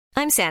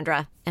I'm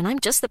Sandra, and I'm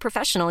just the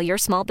professional your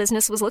small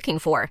business was looking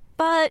for.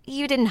 But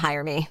you didn't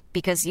hire me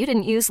because you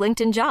didn't use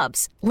LinkedIn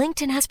Jobs.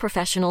 LinkedIn has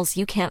professionals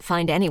you can't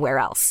find anywhere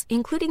else,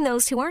 including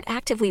those who aren't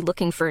actively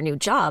looking for a new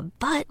job,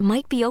 but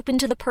might be open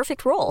to the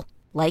perfect role,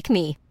 like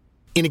me.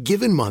 In a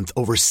given month,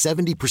 over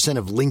 70%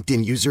 of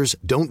LinkedIn users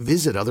don't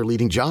visit other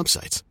leading job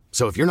sites.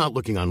 So if you're not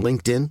looking on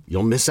LinkedIn,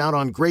 you'll miss out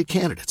on great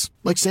candidates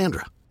like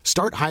Sandra.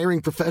 Start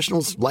hiring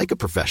professionals like a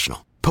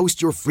professional.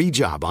 Post your free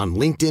job on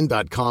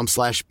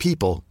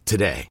linkedin.com/people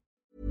today.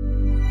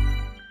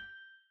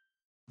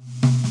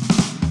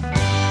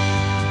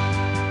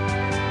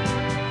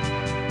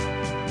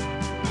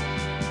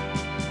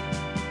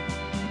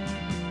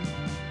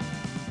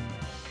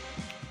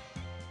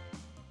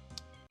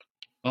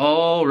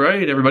 All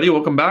right, everybody.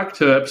 Welcome back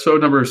to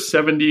episode number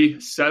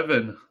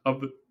 77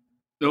 of the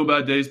No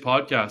Bad Days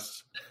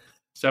podcast.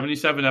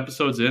 77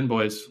 episodes in,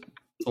 boys.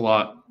 It's a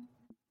lot.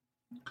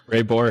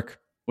 Ray Bork.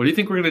 What do you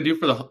think we're going to do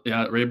for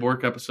the Ray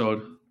Bork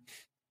episode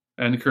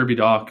and Kirby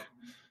Doc?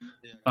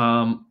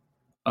 What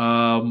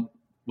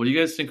do you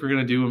guys think we're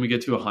going to do when we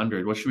get to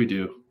 100? What should we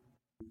do?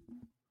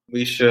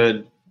 We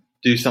should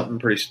do something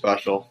pretty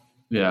special.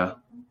 Yeah.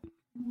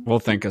 We'll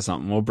think of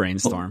something. We'll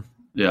brainstorm.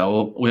 Yeah,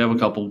 we have a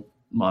couple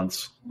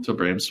months to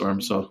brainstorm.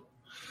 So,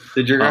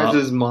 did your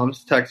guys'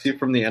 moms text you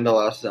from the end of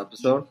last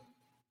episode?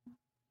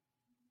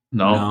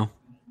 No.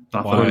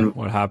 Why?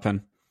 What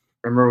happened?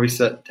 Remember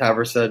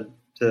Taver said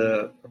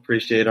to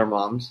appreciate our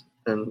moms,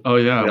 and oh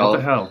yeah, what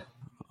the hell?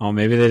 Oh,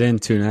 maybe they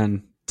didn't tune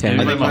in.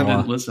 Maybe my mom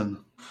didn't listen.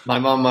 My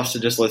mom must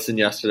have just listened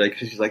yesterday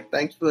because she's like,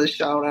 "Thanks for the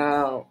shout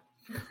out."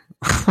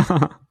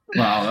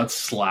 Wow, that's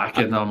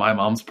slacking on my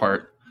mom's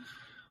part.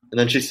 And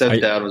then she said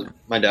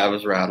my dad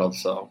was rattled,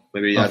 so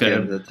maybe at the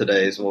end of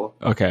today's we'll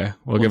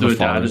give a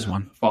Father's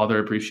one. Father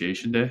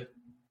Appreciation Day.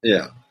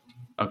 Yeah.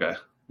 Okay.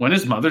 When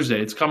is Mother's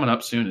Day? It's coming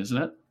up soon, isn't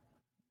it?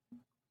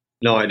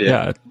 No idea.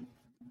 Yeah.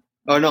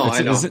 Oh no,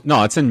 I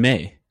know. It's in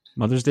May.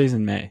 Mother's Day's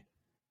in May.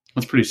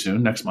 That's pretty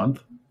soon. Next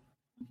month.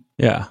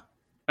 Yeah.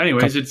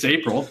 Anyways, it's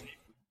April.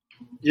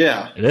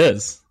 Yeah. It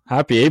is.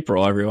 Happy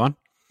April, everyone.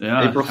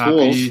 Yeah. April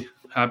Fools.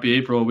 Happy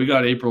April. We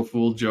got April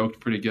Fool joked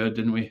pretty good,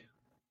 didn't we?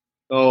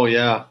 Oh,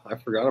 yeah. I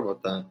forgot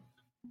about that.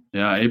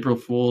 Yeah, April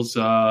Fools.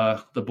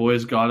 The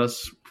boys got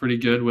us pretty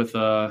good with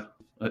an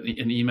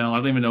email. I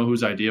don't even know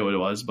whose idea it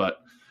was,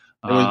 but...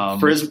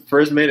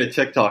 Frizz made a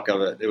TikTok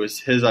of it. It was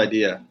his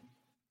idea.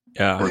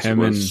 Yeah,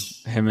 him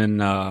and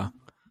the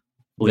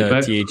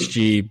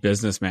THG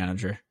business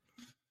manager.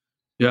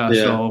 Yeah,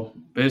 so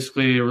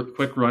basically a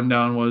quick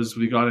rundown was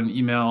we got an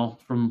email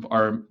from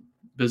our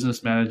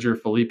business manager,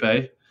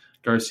 Felipe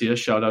Garcia.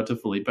 Shout out to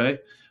Felipe.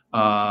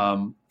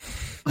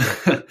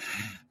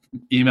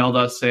 Emailed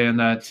us saying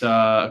that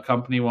a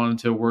company wanted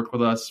to work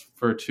with us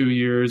for 2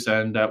 years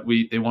and that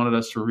they wanted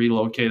us to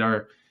relocate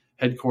our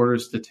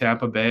headquarters to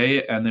Tampa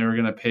Bay, and they were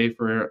going to pay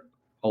for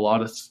a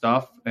lot of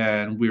stuff,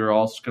 and we were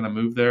all going to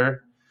move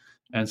there.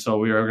 And so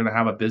we were going to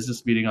have a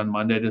business meeting on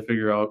Monday to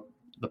figure out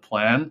the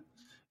plan,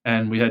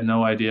 and we had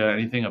no idea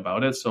anything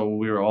about it. So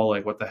we were all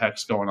like, what the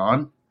heck's going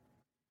on?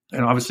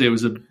 And obviously it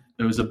was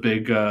a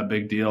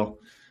big deal.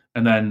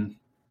 And then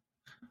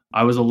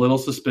I was a little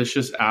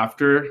suspicious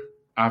after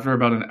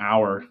about an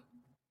hour,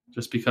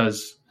 just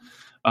because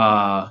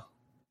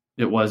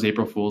it was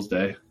April Fool's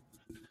Day.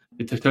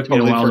 It took me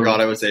a while.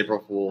 Forgot it was April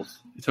Fool's.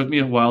 It took me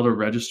a while to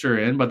register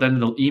in, but then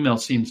the email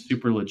seemed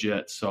super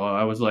legit. So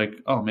I was like,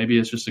 oh, maybe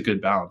it's just a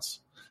good bounce.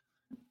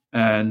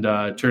 And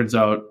it turns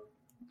out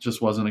it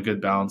just wasn't a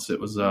good bounce. It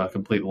was a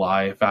complete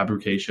lie,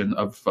 fabrication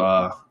of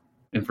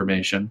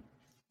information.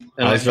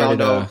 And I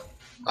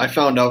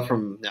found out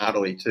from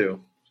Natalie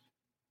too.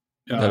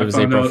 Yeah, that it was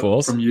April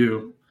Fool's from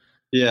you.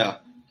 Yeah,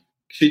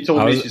 she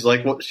told me she's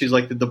like,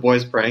 did the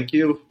boys prank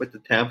you with the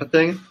Tampa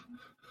thing?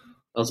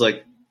 I was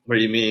like, what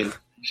do you mean?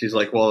 She's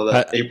like, well,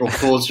 that April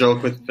Fool's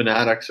joke with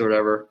Fanatics or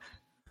whatever.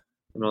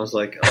 And I was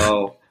like,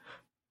 oh.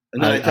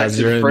 And then I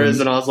texted Frizz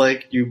and I was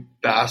like, you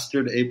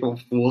bastard, April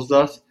Fool's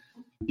us.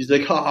 He's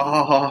like,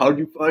 how'd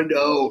you find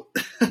out?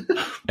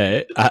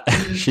 Hey,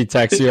 she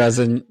texts you as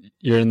in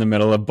you're in the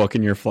middle of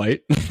booking your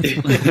flight.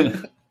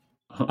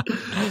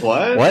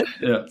 What?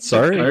 Yeah.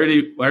 Sorry. I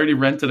already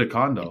rented a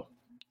condo.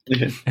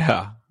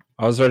 Yeah.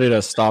 I was ready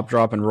to stop,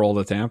 drop, and roll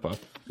to Tampa.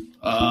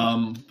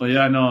 But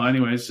yeah, no,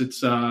 anyways,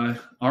 it's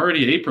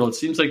already April. It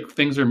seems like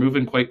things are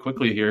moving quite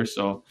quickly here.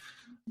 So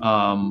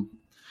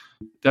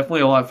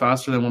definitely a lot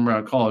faster than when we're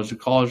at college. The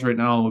college right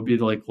now would be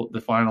like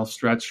the final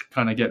stretch,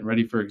 kind of getting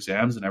ready for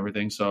exams and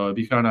everything. So it'd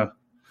be kind of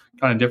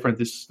different.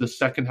 The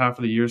second half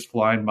of the year is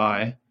flying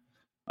by.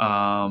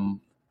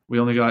 We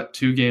only got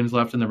 2 games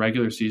left in the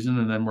regular season,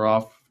 and then we're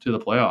off to the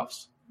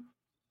playoffs.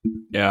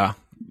 Yeah.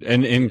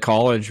 And in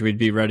college, we'd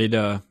be ready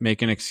to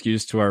make an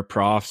excuse to our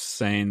profs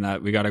saying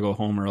that we got to go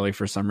home early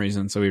for some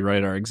reason. So we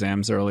write our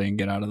exams early and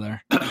get out of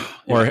there.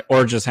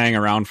 Or just hang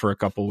around for a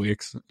couple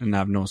weeks and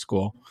have no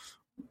school.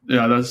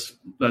 Yeah,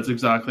 that's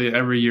exactly it.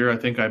 Every year I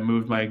think I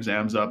moved my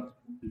exams up.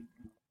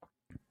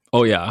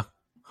 Oh yeah,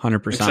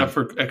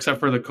 100%. Except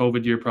for the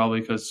COVID year,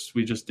 probably because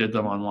we just did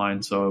them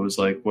online. So it was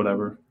like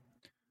whatever.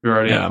 You're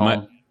already at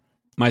home.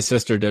 My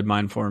sister did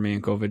mine for me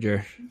in COVID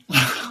year.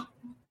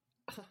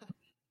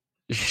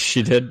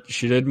 She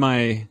did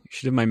my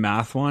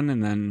math one,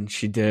 and then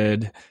she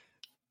did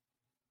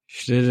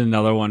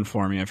another one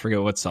for me. I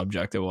forget what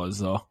subject it was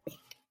though.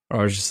 Or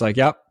I was just like,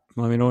 "Yep,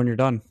 let me know when you're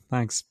done.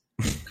 Thanks."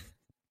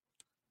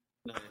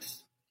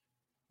 Nice.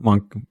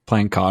 I'm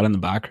playing COD in the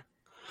back.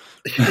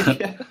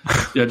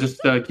 Yeah,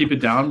 just keep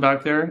it down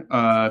back there.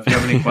 If you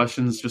have any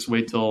questions, just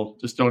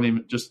don't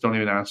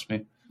even ask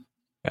me.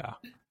 Yeah.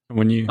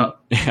 When you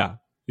the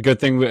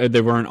good thing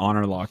they weren't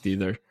honor locked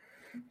either.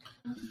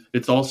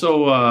 It's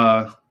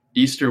also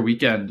Easter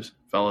weekend,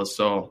 fellas.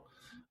 So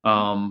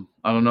I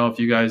don't know if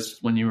you guys,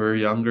 when you were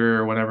younger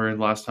or whenever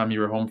the last time you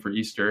were home for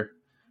Easter,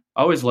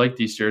 I always liked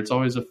Easter. It's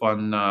always a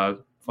fun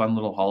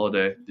little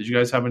holiday. Did you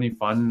guys have any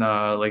fun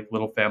like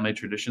little family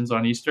traditions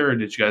on Easter, or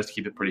did you guys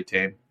keep it pretty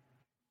tame?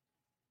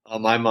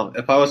 My mom,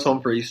 if I was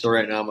home for Easter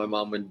right now, my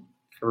mom would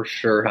for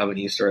sure have an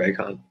Easter egg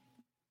hunt.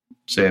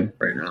 Same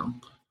right now.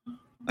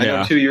 I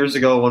know 2 years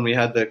ago when we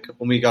got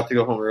to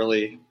go home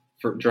early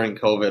during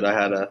COVID, I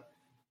had a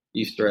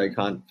Easter egg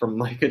hunt from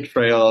like a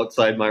trail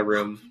outside my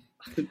room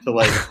to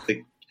like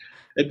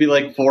it'd be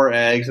like 4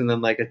 eggs and then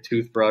like a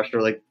toothbrush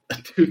or like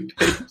a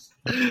toothpaste,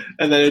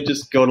 and then it'd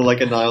just go to like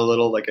a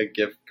little like a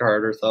gift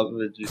card or something.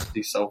 It'd just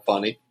be so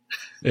funny.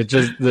 It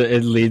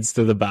leads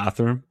to the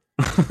bathroom.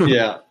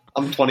 Yeah,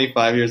 I'm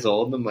 25 years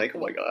old and I'm like, oh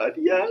my god,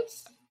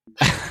 yes.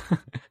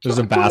 There's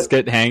a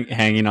basket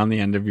hanging on the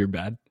end of your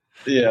bed.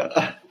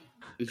 Yeah.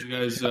 Did you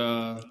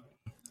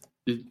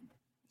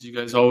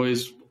guys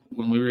always,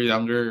 when we were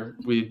younger,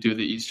 we'd do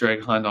the Easter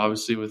egg hunt,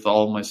 obviously with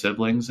all of my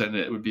siblings, and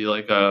it would be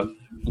like a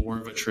war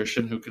of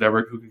attrition who could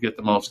get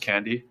the most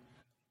candy,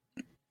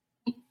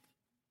 and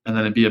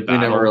then it'd be a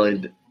battle. We never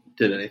really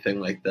did anything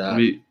like that.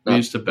 We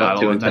used to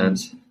battle, too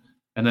intense.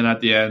 And then at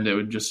the end, it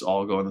would just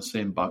all go in the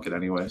same bucket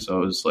anyway,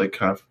 so it was like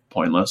kind of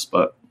pointless.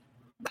 But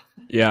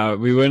yeah, it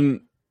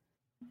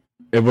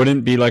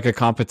wouldn't be like a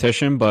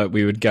competition, but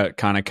we would get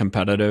kind of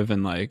competitive.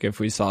 And like, if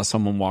we saw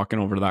someone walking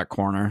over to that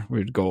corner,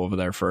 we'd go over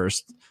there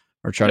first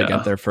or try to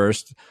get there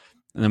first.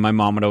 And then my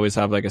mom would always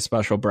have like a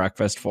special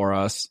breakfast for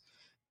us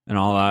and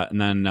all that.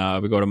 And then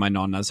we go to my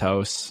nonna's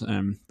house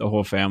and the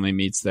whole family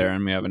meets there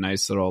and we have a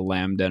nice little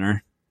lamb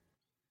dinner.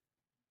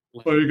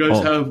 Oh, you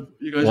guys have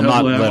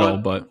not lamb little,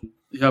 but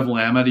you have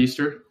lamb at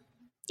Easter?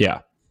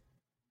 Yeah.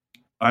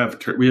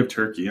 We have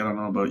turkey. I don't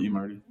know about you,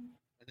 Marty.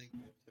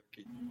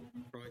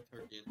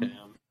 Turkey and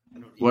ham.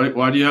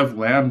 Why do you have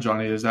lamb,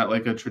 Johnny? Is that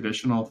like a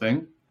traditional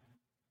thing?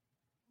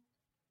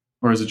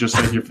 Or is it just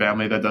like your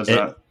family that does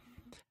that?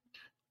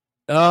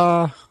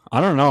 I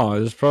don't know.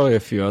 There's probably a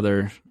few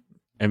other.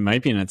 It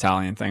might be an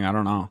Italian thing. I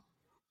don't know.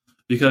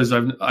 Because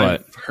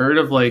I've heard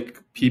of like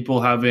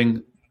people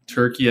having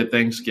turkey at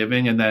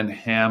Thanksgiving and then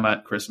ham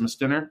at Christmas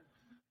dinner.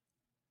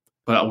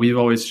 But we've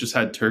always just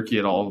had turkey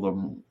at all of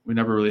them. We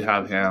never really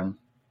have ham.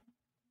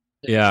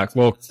 Yeah,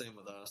 well, same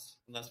with us.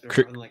 Unless we're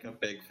having like a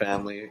big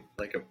family,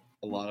 like a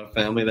lot of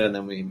family there, and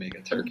then we make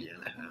a turkey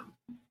and a ham.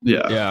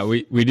 Yeah.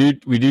 We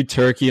do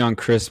turkey on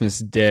Christmas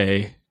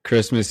Day.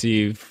 Christmas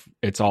Eve,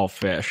 it's all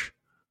fish.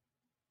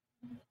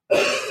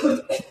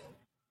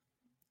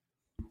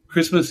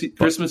 Christmas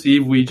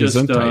Eve, we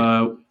just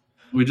do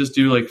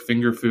like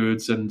finger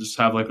foods and just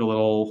have like a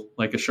little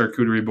like a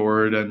charcuterie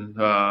board and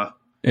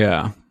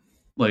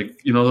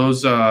like, you know,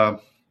 those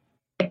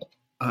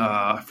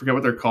I forget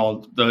what they're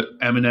called. The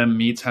M&M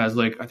Meats has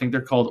like, I think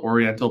they're called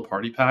Oriental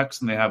Party Packs,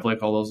 and they have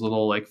like all those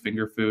little like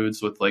finger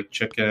foods with like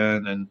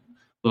chicken and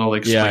little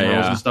like spring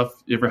rolls and stuff.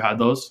 You ever had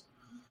those?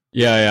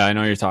 Yeah, I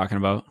know what you're talking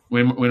about.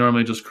 We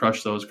normally just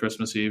crush those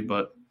Christmas Eve,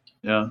 but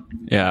yeah.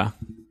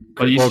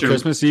 But Easter,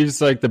 Christmas Eve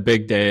is like the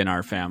big day in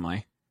our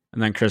family,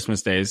 and then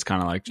Christmas Day is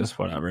kind of like just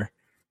whatever.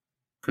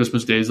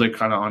 Christmas Day is like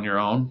kind of on your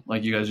own,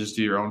 like you guys just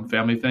do your own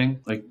family thing,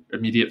 like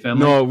immediate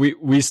family. No,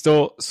 we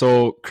still.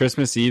 So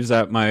Christmas Eve's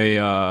at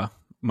my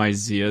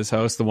Zia's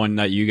house, the one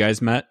that you guys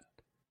met.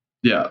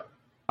 Yeah.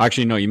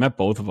 Actually, no, you met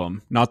both of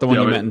them. Not the one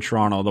you met in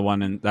Toronto, the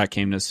one that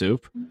came to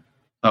Soup.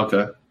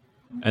 Okay.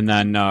 And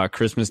then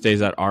Christmas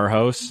Day's at our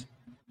house,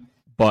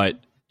 but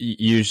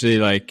usually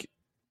like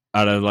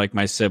out of like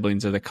my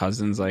siblings or the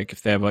cousins, like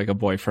if they have like a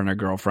boyfriend or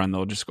girlfriend,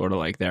 they'll just go to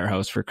like their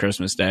house for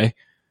Christmas Day.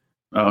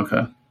 Oh,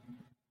 okay.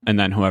 And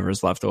then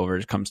whoever's left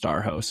over comes to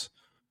our house.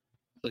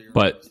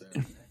 But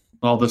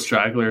all the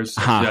stragglers,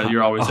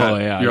 you're always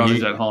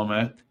at home,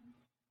 eh?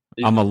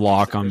 I'm a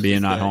lock on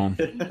being at home.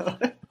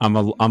 I'm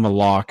a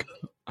lock.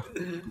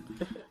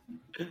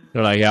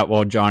 They're like, yeah,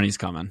 well, Johnny's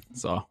coming,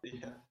 so.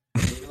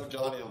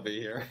 Johnny will be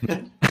here.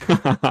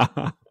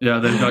 Yeah,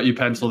 they've got you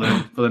penciled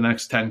in for the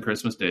next 10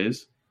 Christmas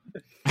days.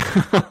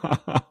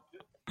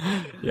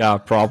 Yeah,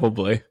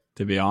 probably,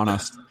 to be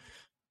honest.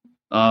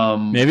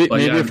 Maybe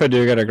if I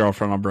do get a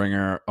girlfriend, I'll bring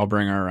her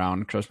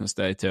around Christmas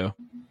Day too,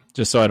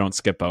 just so I don't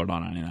skip out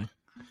on anything.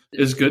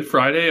 Is Good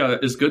Friday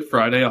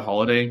a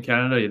holiday in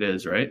Canada? It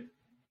is, right?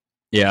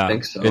 Yeah, I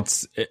think so.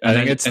 I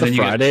think it's the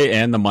Friday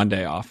and the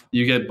Monday off.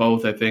 You get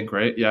both, I think,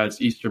 right? Yeah,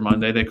 it's Easter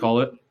Monday they call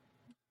it.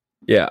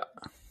 Yeah.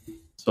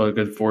 So a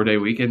good 4-day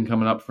weekend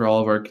coming up for all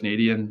of our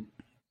Canadian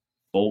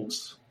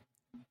Folks.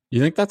 You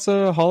think that's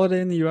a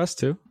holiday in the U.S.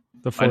 too?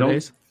 The 4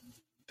 days?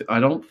 I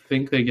don't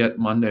think they get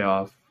Monday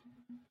off.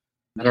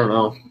 I don't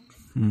know.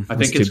 I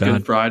think it's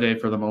Good Friday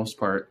for the most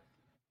part.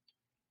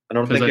 I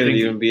don't think it'd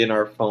even be in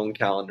our phone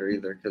calendar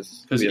either,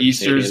 because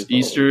Easter is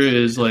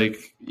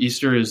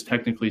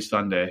technically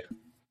Sunday.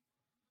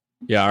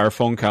 Yeah, our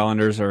phone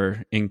calendars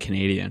are in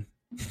Canadian.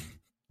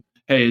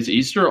 Hey, is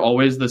Easter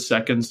always the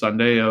second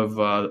Sunday of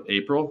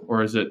April,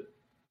 or is it?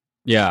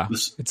 Yeah,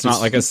 it's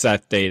not like a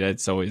set date.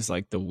 It's always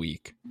like the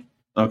week.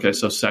 Okay,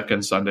 so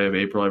second Sunday of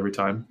April every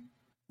time.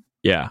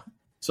 Yeah.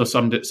 So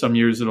some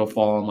years it'll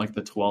fall on like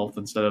the 12th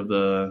instead of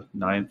the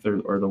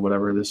 9th or the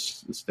whatever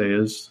this day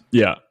is.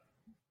 Yeah.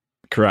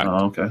 Correct.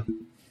 Oh, okay.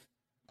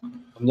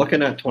 I'm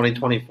looking at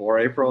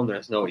 2024 April, and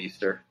there's no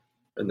Easter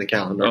in the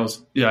calendar. Oh,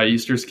 yeah,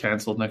 Easter's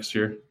canceled next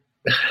year.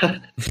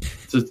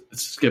 It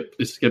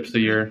skips a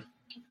year.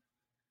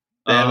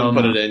 They haven't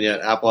put it in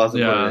yet. Apple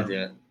hasn't put it in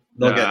yet.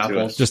 They'll get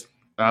to it.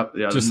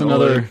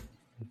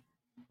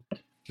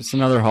 Just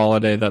another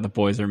holiday that the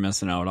boys are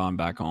missing out on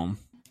back home.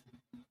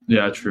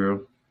 Yeah,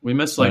 true. We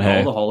miss all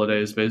the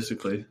holidays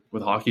basically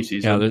with hockey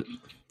season. Yeah,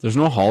 there's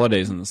no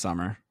holidays in the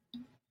summer.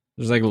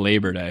 There's like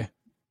Labor Day.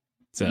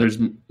 There's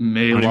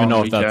May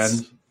long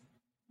weekend.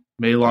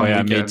 May long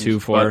weekend. May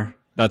 2-4.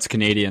 That's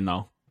Canadian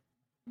though.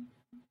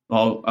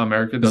 Well,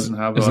 America doesn't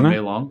have May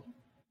long.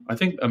 I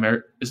think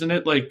isn't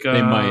it like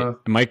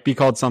it might be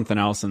called something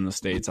else in the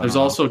States. There's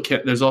also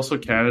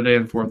Canada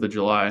and 4th of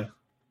July.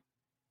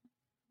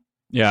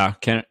 Yeah,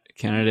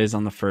 Canada is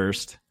on the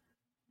 1st.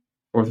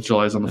 4th of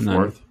July is on the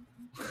 4th.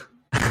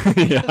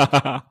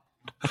 Yeah.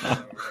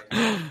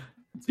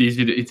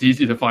 It's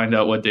easy to find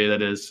out what day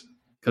that is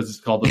because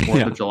it's called the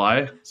 4th of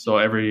July. So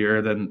every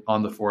year then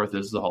on the 4th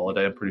is the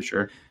holiday, I'm pretty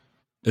sure.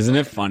 Isn't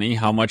it funny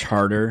how much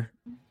harder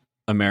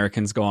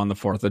Americans go on the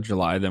 4th of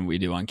July than we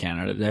do on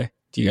Canada Day?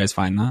 Do you guys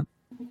find that?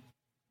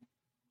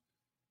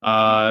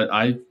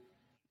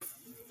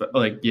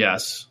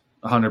 Yes,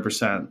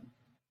 100%.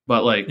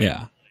 But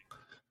yeah.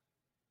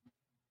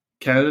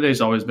 Canada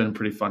Day's always been a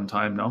pretty fun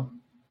time, no?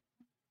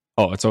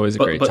 Oh, it's always a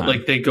great time.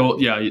 But they go,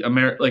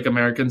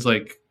 Americans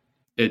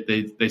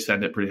they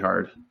send it pretty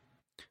hard.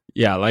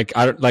 Yeah,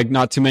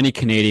 not too many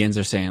Canadians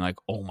are saying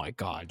oh my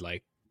god,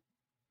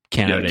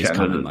 Canada Day's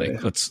coming,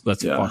 let's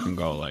fucking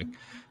go,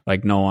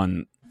 like no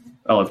one.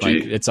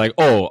 LFG. It's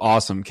oh,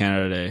 awesome,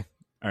 Canada Day.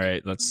 All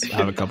right, let's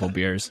have a couple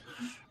beers.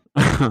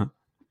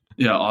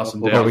 Yeah,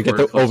 awesome day.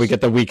 We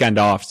get the weekend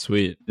off.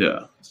 Sweet.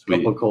 Yeah, sweet.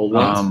 Couple cold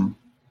ones.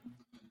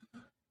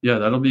 Yeah,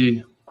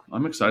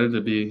 I'm excited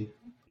to be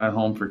at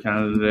home for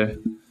Canada Day.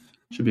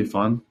 Should be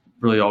fun.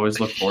 Really always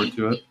look forward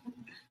to it.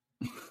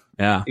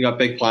 Yeah. You got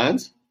big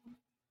plans?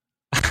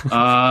 No,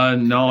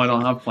 I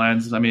don't have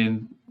plans. I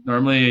mean,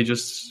 normally I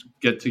just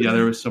get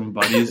together with some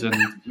buddies and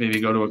maybe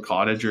go to a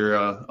cottage or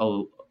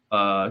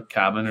a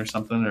cabin or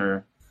something,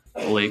 or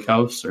a lake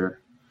house, or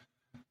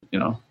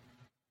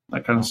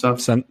that kind of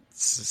stuff.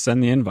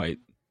 Send the invite.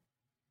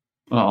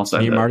 Well, I'll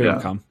send it. Marty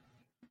will come.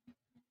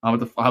 I'll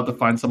have to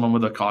find someone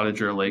with a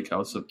cottage or a lake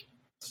house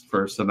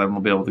first, and then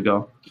we'll be able to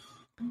go.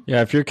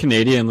 Yeah, if you're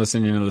Canadian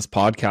listening to this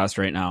podcast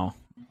right now,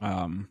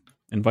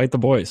 invite the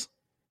boys.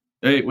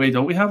 Hey, wait,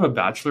 don't we have a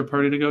bachelor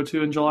party to go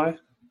to in July?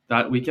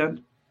 That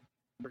weekend?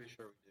 Pretty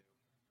sure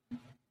we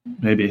do.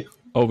 Maybe.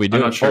 Oh, we do?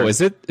 I'm not sure. Oh,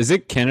 is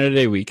it Canada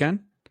Day weekend?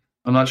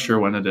 I'm not sure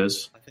when it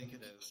is. I think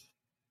it is.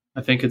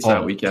 I think it's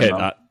that weekend.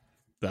 Okay,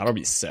 that'll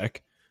be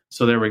sick.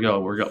 So there we go.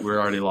 We're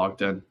already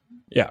locked in.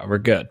 Yeah, we're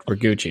good. We're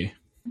Gucci.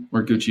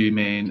 We're Gucci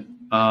Maine.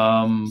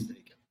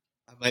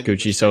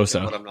 Gucci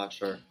Sosa. But I'm not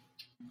sure.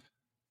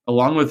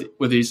 Along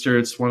with Easter,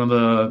 it's one of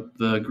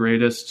the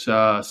greatest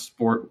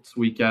sports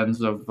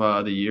weekends of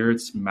the year.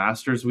 It's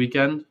Masters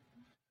weekend,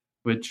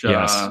 which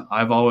yes.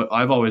 I've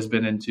always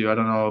been into. I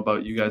don't know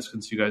about you guys,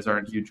 since you guys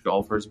aren't huge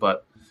golfers,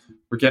 but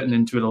we're getting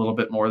into it a little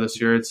bit more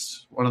this year.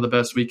 It's one of the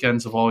best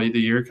weekends of all the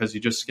year because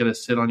you just get to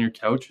sit on your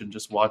couch and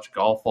just watch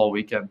golf all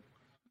weekend.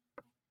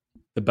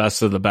 The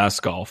best of the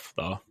best golf,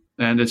 though.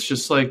 And it's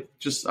just I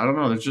don't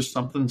know. There's just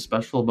something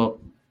special about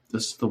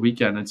the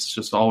weekend. It's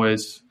just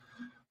always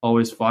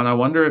fun. I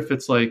wonder if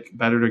it's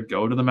better to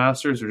go to the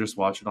Masters or just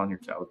watch it on your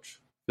couch.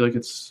 I feel like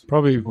it's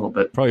probably a little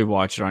bit. Probably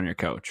watch it on your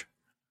couch.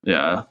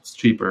 Yeah, it's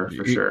cheaper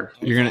for sure.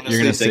 You're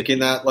gonna thinking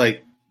that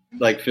like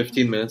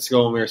 15 minutes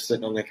ago when we were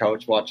sitting on the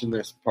couch watching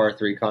this par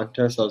 3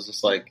 contest, I was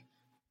just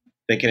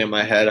thinking in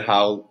my head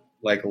how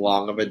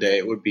long of a day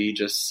it would be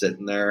just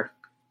sitting there.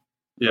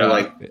 Yeah,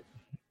 or,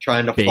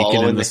 trying to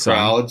follow in the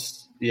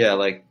crowds. Yeah,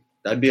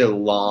 that'd be a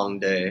long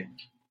day.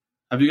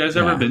 Have you guys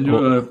ever been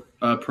to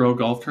a pro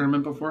golf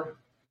tournament before?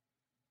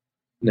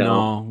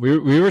 No.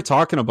 We were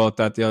talking about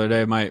that the other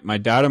day. My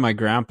dad and my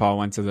grandpa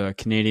went to the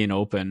Canadian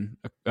Open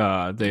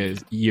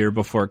the year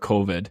before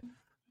COVID.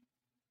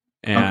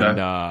 And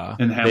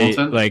in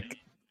Hamilton?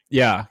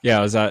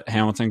 it was at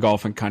Hamilton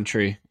Golf and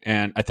Country.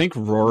 And I think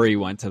Rory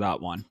went to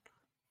that one.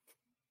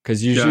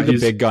 Because usually the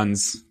big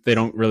guns, they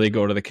don't really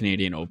go to the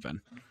Canadian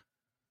Open.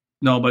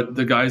 No, but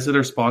the guys that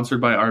are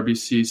sponsored by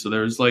RBC, so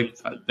there's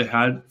they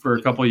had for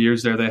a couple of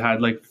years there, they had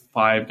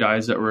 5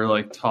 guys that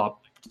were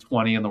top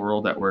 20 in the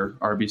world that were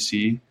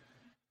RBC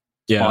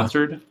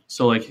sponsored.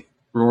 So like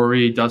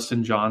Rory,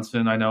 Dustin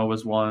Johnson, I know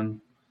was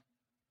one.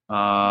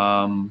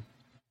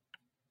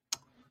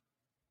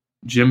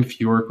 Jim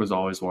Furyk was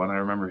always one. I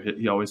remember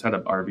he always had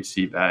an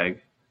RBC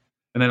bag.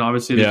 And then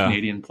obviously the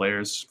Canadian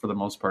players for the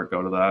most part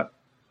go to that.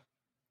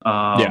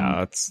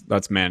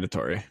 That's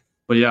mandatory.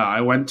 But yeah,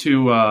 I went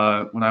to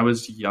when I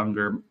was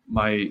younger,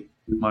 my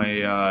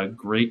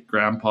great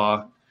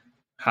grandpa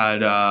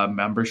had a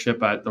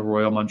membership at the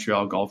Royal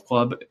Montreal Golf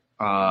Club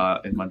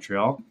in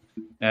Montreal,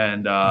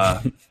 and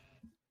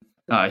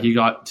he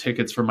got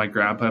tickets for my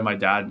grandpa and my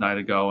dad and I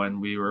to go,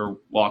 and we were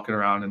walking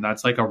around, and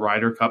that's like a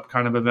Ryder Cup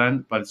kind of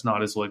event, but it's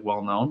not as like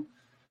well known.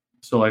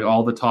 So like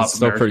all the top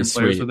American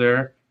players were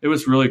there. It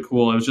was really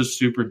cool. It was just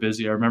super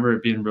busy. I remember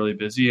it being really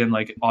busy, and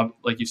like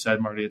you said,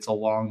 Marty, it's a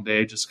long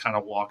day just kind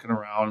of walking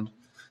around,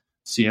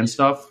 seeing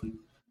stuff.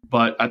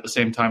 But at the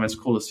same time, it's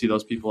cool to see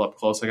those people up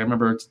close. Like I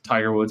remember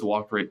Tiger Woods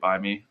walked right by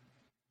me,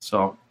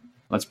 so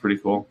that's pretty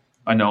cool.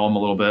 I know him a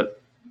little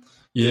bit.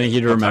 You think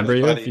he'd remember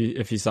you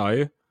if he saw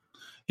you?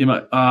 He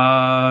might.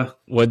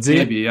 Woodsy?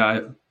 Maybe,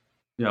 yeah.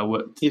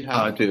 What? He'd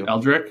have to.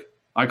 Eldrick.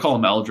 I call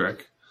him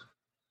Eldrick.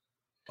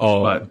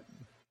 Oh, but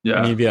yeah.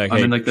 And he'd be like,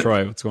 "Hey,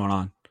 Troy, what's going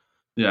on?"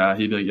 Yeah,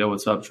 he'd be like, "Yo,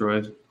 what's up,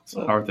 Troy?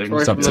 How are things?"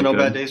 Troy from the No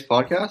Bad Days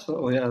podcast.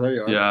 Oh yeah, there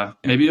you are. Yeah,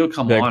 maybe he'll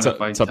come on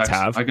if I text.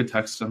 Tav? I could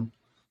text him.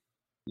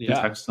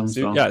 Text him.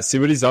 See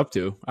what he's up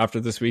to after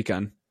this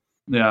weekend.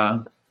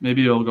 Yeah,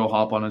 maybe he'll go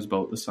hop on his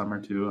boat this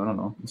summer too. I don't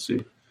know. We'll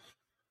see.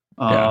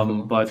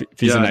 But if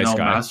he's a nice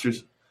guy.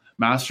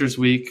 Masters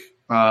week.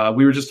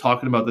 We were just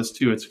talking about this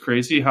too. It's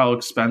crazy how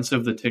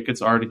expensive the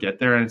tickets are to get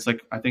there, and it's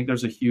like I think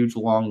there's a huge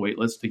long wait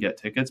list to get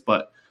tickets,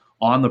 but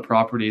on the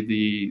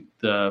property,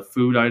 the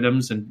food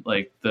items and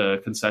like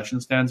the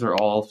concession stands are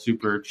all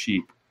super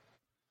cheap,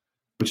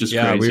 which is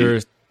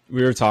crazy.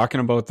 We were talking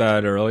about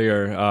that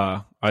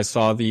earlier. I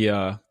saw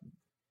the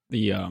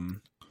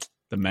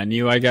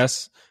menu, I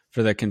guess,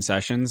 for the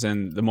concessions,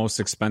 and the most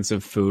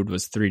expensive food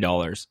was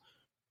 $3.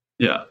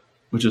 Yeah,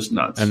 which is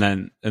nuts. And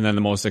then the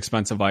most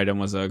expensive item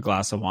was a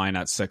glass of wine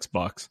at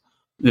 $6.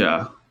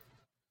 Yeah,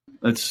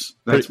 that's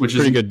which pretty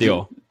is good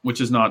deal. Which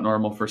is not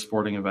normal for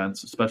sporting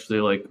events,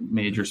 especially like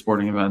major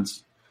sporting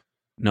events.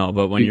 No,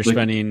 but when you're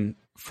spending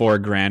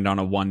 $4,000 on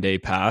a 1-day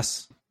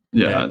pass,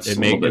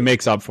 it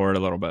makes up for it a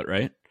little bit,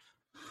 right?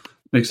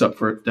 Makes up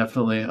for it,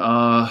 definitely.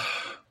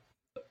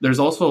 There's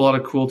also a lot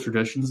of cool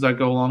traditions that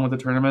go along with the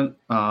tournament,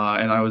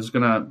 and I was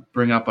gonna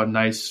bring up a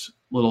nice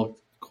little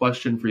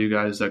question for you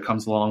guys that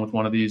comes along with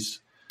one of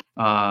these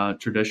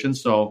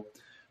traditions. So,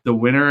 the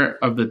winner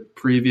of the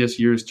previous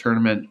year's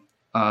tournament.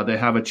 They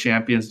have a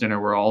champions dinner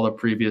where all the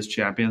previous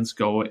champions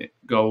go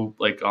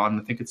like on,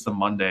 I think it's the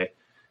Monday,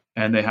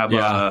 and they have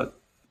a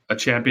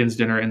champions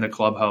dinner in the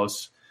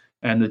clubhouse,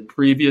 and the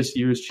previous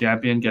year's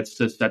champion gets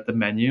to set the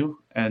menu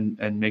and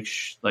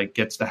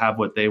gets to have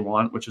what they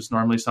want, which is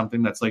normally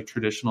something that's like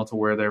traditional to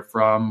where they're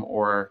from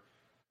or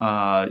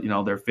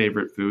their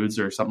favorite foods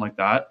or something like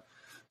that.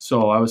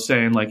 So I was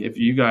saying, like, if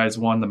you guys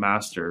won the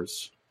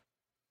Masters,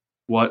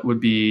 what would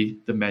be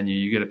the menu?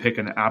 You get to pick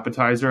an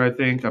appetizer, I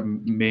think, a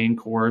main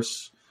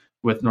course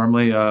with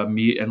normally a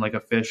meat and like a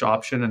fish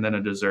option, and then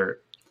a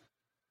dessert.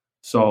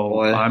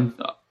 So I'm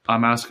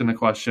asking the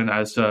question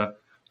as to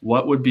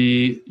what would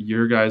be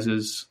your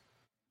guys'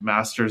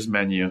 Masters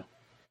menu?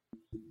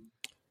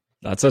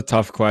 That's a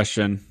tough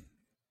question.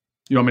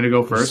 You want me to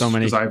go first? So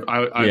many. Because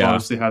I've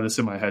honestly had this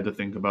in my head to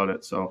think about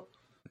it. So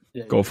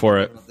go for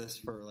it. This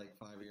for like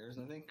 5 years,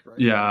 I think. Right?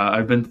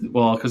 Yeah,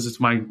 because it's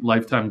my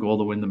lifetime goal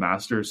to win the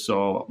Masters.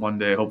 So one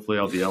day, hopefully,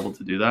 I'll be able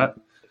to do that.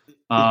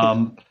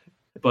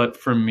 But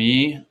for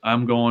me,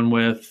 I'm going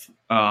with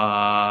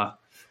an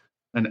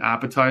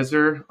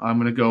appetizer. I'm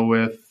going to go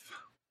with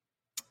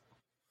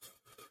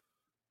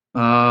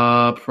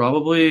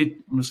probably.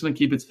 I'm just going to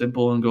keep it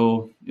simple and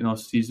go,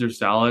 Caesar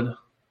salad.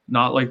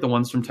 Not like the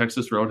ones from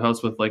Texas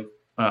Roadhouse with like.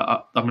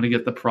 I'm going to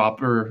get the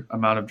proper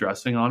amount of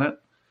dressing on it.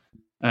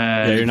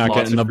 And you're not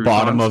getting the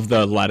bottom of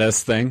the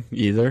lettuce thing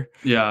either.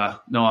 Yeah,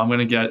 no, I'm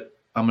gonna get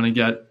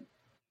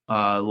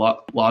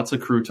lots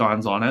of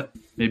croutons on it.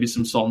 Maybe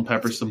some salt and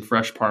pepper, some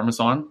fresh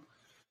Parmesan.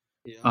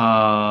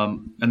 Yeah.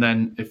 And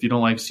then if you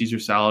don't like Caesar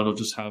salad, I'll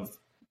just have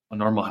a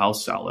normal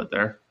house salad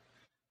there.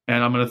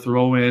 And I'm gonna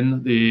throw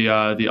in the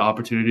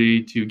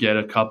opportunity to get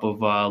a cup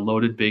of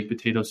loaded baked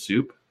potato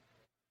soup.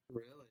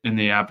 Really? In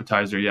the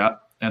appetizer, yeah.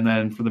 And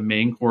then for the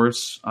main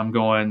course, I'm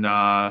going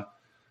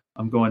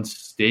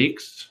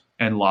steaks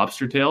and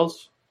lobster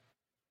tails,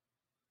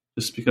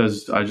 just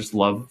because I just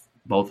love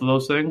both of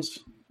those things.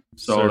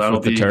 So that'll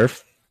be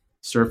turf,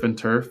 surf and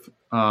turf,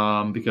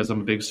 because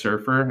I'm a big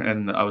surfer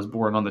and I was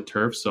born on the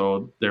turf.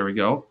 So there we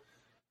go.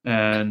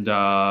 And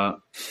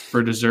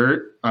for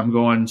dessert, I'm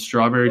going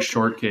strawberry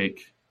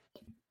shortcake.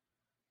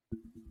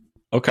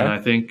 Okay. And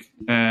I think,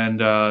 then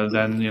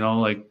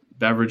like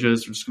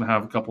beverages, we're just gonna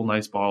have a couple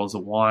nice bottles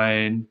of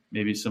wine,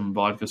 maybe some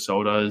vodka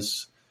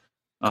sodas,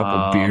 a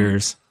couple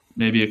beers.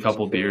 Maybe a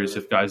couple beers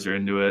if guys are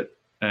into it.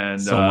 And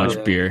so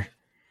much beer.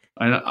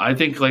 I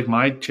think like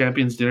my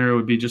Champions dinner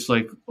would be just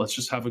like, let's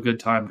just have a good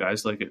time,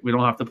 guys. Like we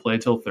don't have to play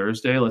till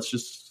Thursday. Let's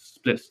just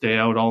stay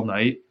out all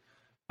night.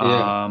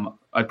 Yeah.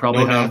 I'd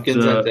probably have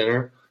napkins at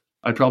dinner.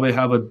 I'd probably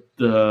have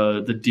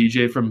the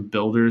DJ from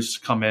Builders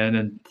come in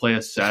and play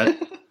a set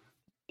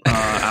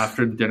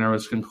after dinner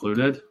was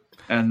concluded,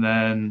 and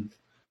then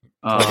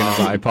like in his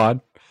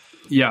iPod.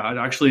 Yeah,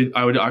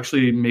 I would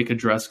actually make a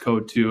dress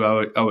code too.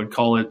 I would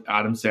call it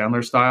Adam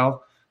Sandler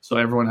style, so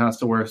everyone has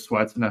to wear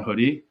sweats and a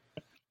hoodie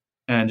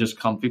and just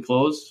comfy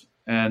clothes.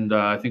 And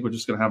I think we're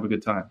just gonna have a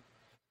good time.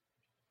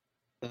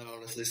 That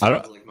honestly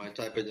sounds like my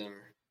type of dinner.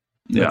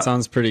 Yeah. That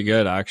sounds pretty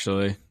good,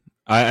 actually.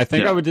 I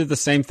think I would do the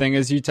same thing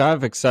as you,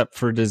 Tav, except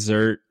for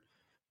dessert.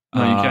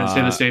 No, you can't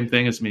say the same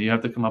thing as me. You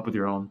have to come up with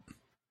your own.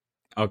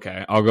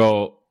 Okay, I'll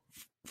go.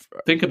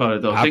 Think about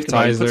it, though.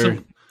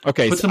 Appetizer.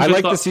 I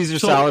like the Caesar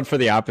salad for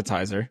the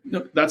appetizer.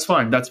 No, that's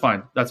fine.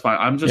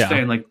 I'm just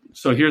saying, like,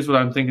 so here's what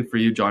I'm thinking for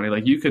you, Johnny.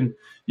 Like, you can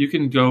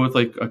go with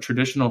like a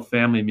traditional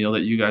family meal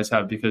that you guys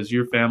have, because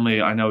your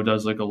family, I know,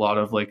 does like a lot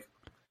of like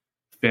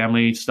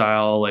family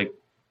style, like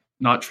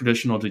not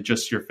traditional to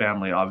just your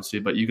family, obviously,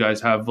 but you guys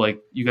have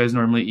like, you guys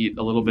normally eat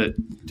a little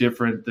bit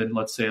different than,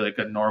 let's say, like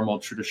a normal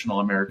traditional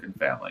American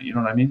family. You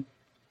know what I mean?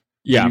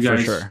 Yeah, for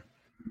sure.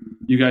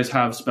 You guys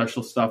have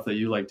special stuff that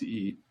you like to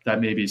eat that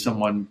maybe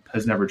someone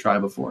has never tried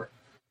before.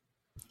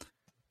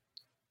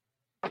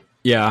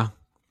 Yeah,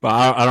 but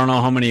I don't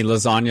know how many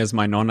lasagnas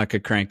my nonna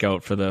could crank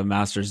out for the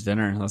Masters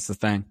dinner. That's the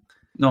thing.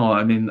 No,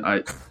 I mean,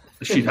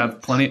 she'd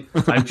have plenty.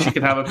 She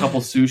could have a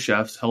couple sous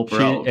chefs help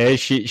her out.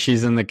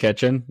 She's in the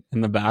kitchen in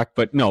the back,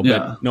 but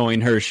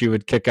knowing her, she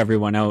would kick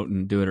everyone out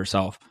and do it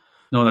herself.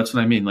 No, that's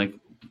what I mean. Like,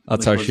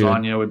 that's like how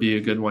lasagna would be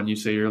a good one. You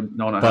say your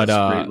nonna has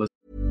great lasagna.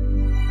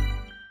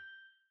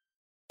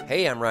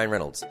 Hey, I'm Ryan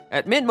Reynolds.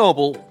 At Mint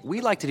Mobile, we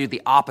like to do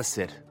the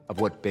opposite of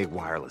what Big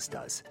Wireless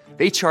does.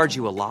 They charge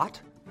you a lot,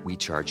 we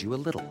charge you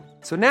a little.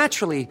 So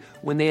naturally,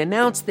 when they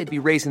announced they'd be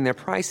raising their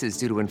prices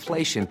due to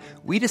inflation,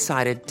 we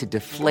decided to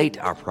deflate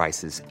our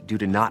prices due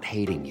to not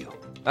hating you.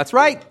 That's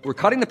right. We're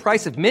cutting the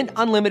price of Mint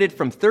Unlimited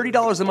from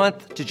 $30 a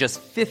month to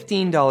just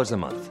 $15 a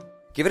month.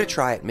 Give it a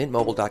try at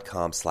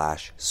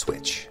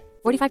mintmobile.com/switch.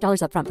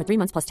 $45 up front for 3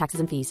 months plus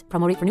taxes and fees.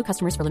 Promo rate for new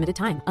customers for limited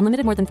time.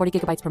 Unlimited more than 40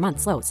 gigabytes per month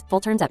slows.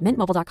 Full terms at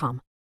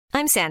mintmobile.com.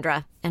 I'm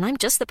Sandra, and I'm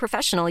just the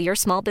professional your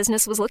small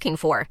business was looking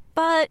for.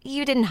 But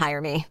you didn't hire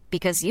me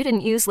because you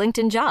didn't use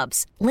LinkedIn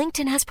Jobs.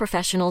 LinkedIn has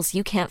professionals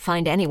you can't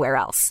find anywhere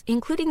else,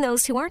 including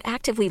those who aren't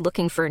actively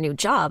looking for a new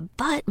job,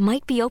 but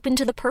might be open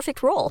to the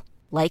perfect role,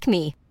 like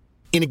me.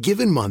 In a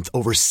given month,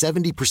 over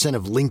 70%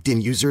 of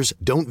LinkedIn users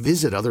don't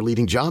visit other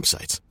leading job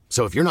sites.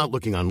 So if you're not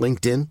looking on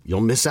LinkedIn,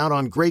 you'll miss out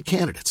on great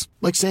candidates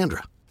like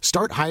Sandra.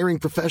 Start hiring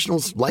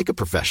professionals like a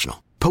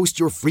professional. Post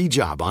your free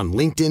job on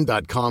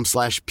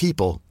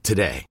linkedin.com/people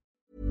today.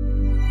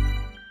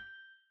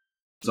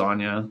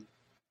 Lasagna.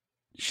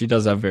 She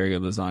does have very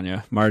good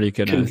lasagna. Marty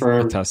could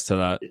attest to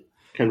that.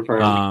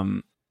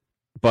 Confirmed.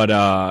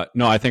 But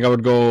no, I think I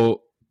would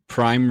go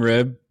prime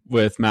rib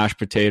with mashed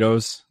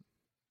potatoes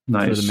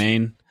for the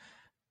main.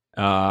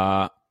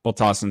 We'll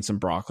toss in some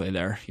broccoli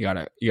there. You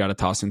gotta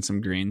toss in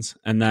some greens,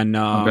 and then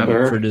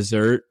for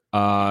dessert,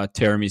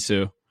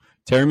 tiramisu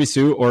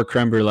or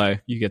creme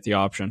brulee. You get the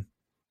option.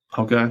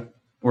 Okay,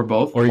 or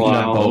both, or you can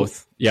have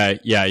both.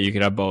 Yeah, you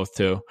could have both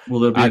too.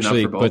 Will there be enough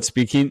for both? But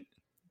speaking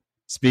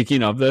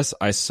of this,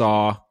 I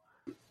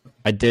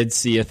did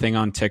see a thing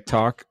on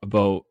TikTok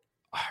about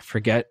I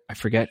forget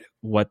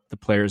what the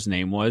player's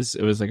name was.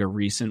 It was like a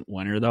recent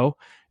winner though,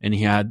 and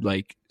he had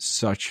like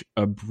such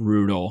a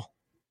brutal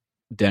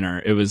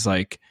dinner. It was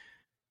like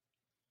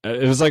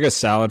a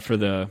salad for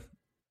the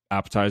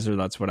appetizer,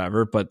 that's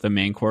whatever, but the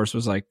main course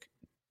was like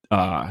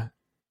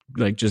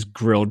just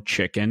grilled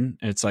chicken.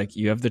 It's like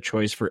you have the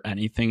choice for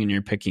anything and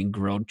you're picking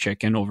grilled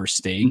chicken over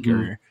steak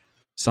or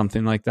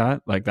something like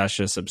that. Like that's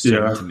just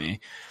absurd to me.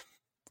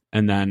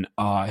 And then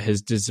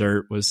his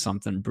dessert was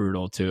something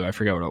brutal too. I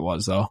forget what it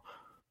was though.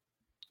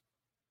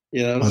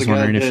 Yeah, that was the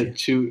guy that did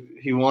two.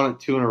 He won it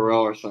 2 in a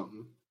row or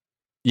something.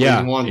 Yeah,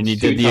 and he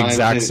did the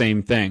exact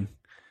same thing.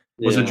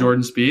 Was it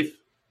Jordan Spieth?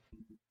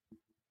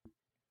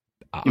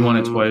 He won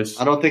it twice.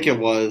 I don't think it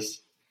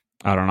was.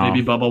 I don't know.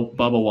 Maybe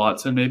Bubba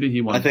Watson. Maybe he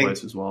won it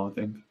twice as well. I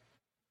think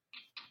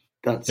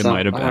it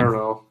might have been. I don't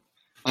know.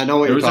 I know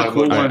what you're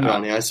talking about,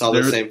 Johnny. I saw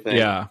the same thing.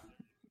 Yeah.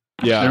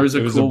 There was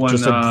a cool one.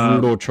 Just a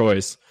brutal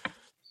choice.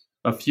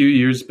 A few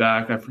years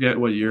back, I forget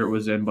what year it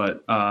was in,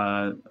 but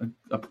a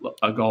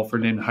golfer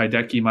named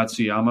Hideki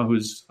Matsuyama,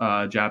 who's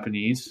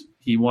Japanese,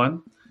 he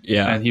won.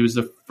 Yeah, and he was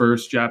the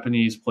first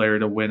Japanese player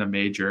to win a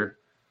major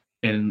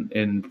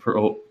in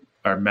pro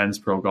or men's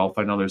pro golf.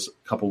 I know there's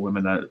a couple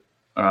women that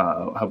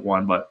have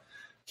won, but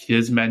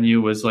his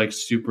menu was like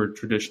super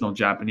traditional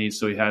Japanese.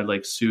 So he had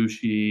like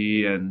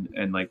sushi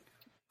and like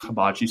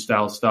hibachi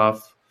style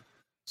stuff.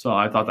 So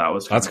I thought that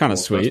was kind of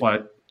sweet.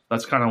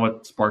 That's kind of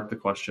what sparked the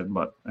question.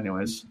 But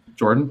anyways,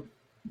 Jordan?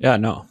 Yeah,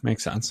 no,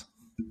 makes sense.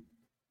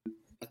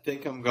 I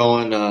think I'm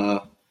going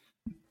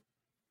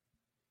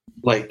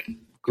like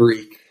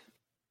Greek,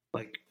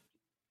 like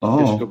shish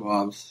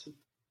kebabs.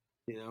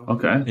 You know?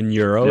 Okay. In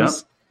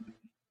euros?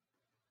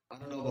 I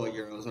don't know about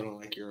euros. I don't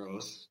like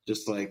euros.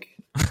 Just like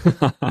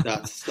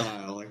that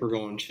style. Like we're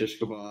going shish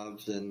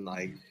kebabs and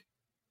like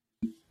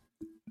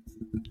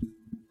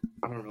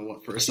I don't know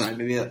what for a side.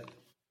 Maybe I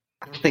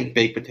don't think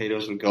baked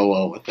potatoes would go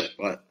well with it,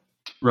 but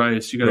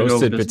rice. You got to go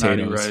with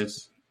potatoes,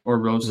 rice or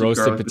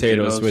roasted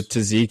potatoes with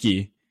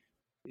tzatziki.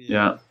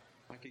 Yeah,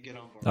 I could get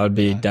on board. That would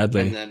be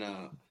deadly. And then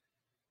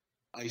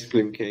ice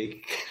cream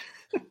cake.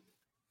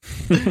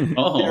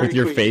 With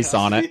your face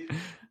on it.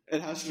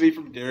 It has to be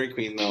from Dairy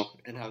Queen though,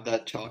 and have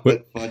that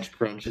chocolate fudge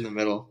crunch in the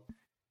middle.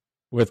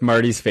 With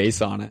Marty's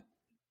face on it.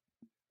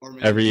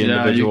 Every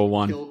individual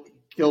one.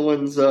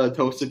 Kilwin's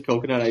toasted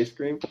coconut ice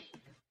cream.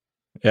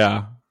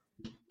 Yeah.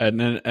 And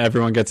then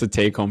everyone gets a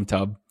take-home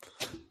tub.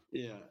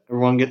 Yeah.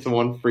 Everyone gets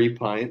one free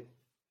pint.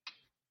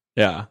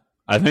 Yeah.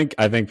 I think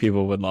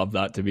people would love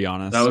that, to be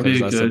honest. That would be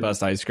that's good. The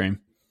best ice cream.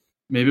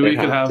 Maybe we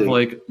could have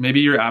maybe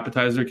your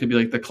appetizer could be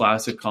like the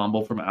classic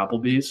combo from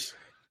Applebee's.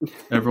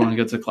 Everyone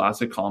gets a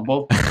classic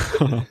combo.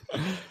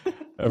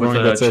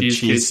 Everyone gets a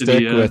cheese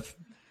stick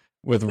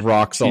with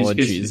rock solid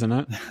cheese in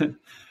it.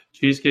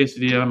 Cheese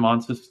quesadilla,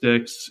 Monza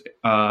sticks,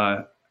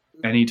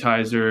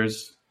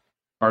 anytizers,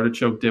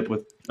 artichoke dip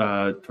with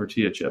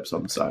tortilla chips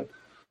on the side.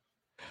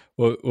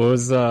 What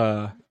was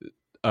our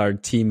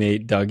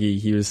teammate Dougie?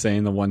 He was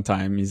saying the one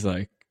time, he's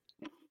like,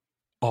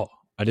 "Oh,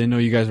 I didn't know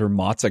you guys were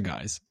matzo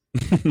guys."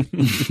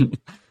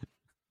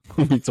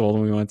 We told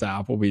him we went to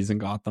Applebee's and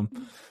got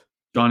them.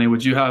 Johnny,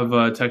 would you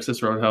have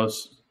Texas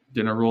Roadhouse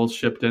dinner rolls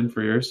shipped in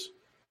for yours?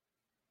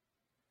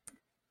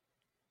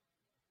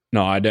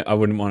 No, I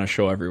wouldn't want to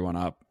show everyone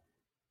up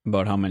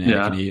about how many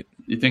I can eat.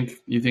 You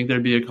think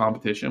there'd be a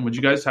competition? Would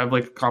you guys have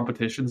like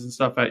competitions and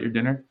stuff at your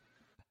dinner?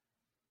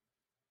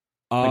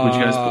 Like, would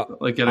you guys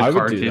get a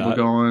card table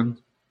going?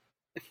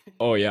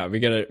 Oh yeah, we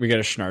get a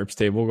Schnarps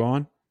table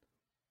going.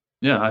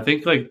 Yeah, I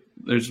think like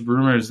there's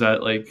rumors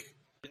that like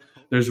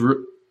there's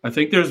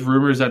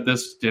rumors at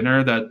this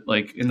dinner that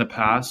like in the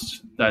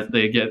past that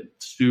they get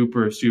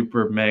super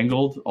super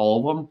mangled, all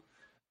of them,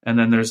 and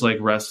then there's like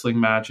wrestling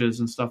matches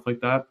and stuff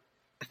like that.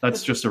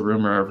 That's just a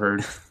rumor I've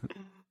heard.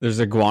 There's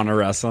iguana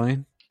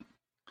wrestling.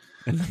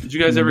 Did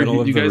you guys ever?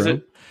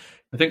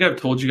 I think I've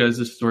told you guys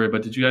this story,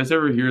 but did you guys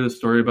ever hear the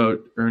story about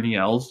Ernie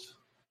Els?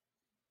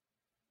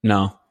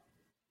 No.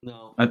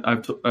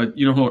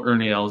 You know who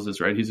Ernie Els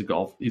is, right? He's a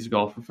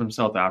golfer from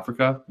South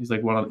Africa. He's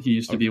like he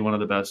used to be one of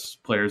the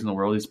best players in the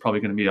world. He's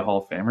probably going to be a Hall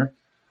of Famer.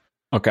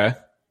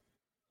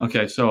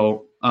 Okay.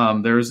 So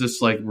there was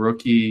this like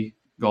rookie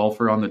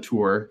golfer on the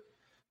tour.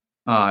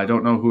 I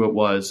don't know who it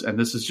was, and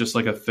this is just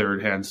like a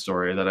third-hand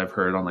story that I've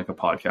heard on like a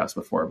podcast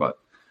before. But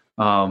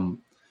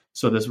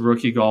so this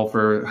rookie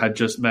golfer had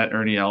just met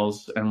Ernie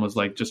Els and was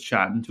like just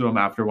chatting to him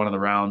after one of the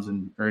rounds,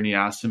 and Ernie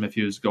asked him if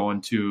he was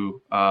going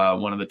to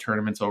one of the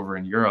tournaments over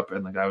in Europe,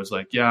 and the guy was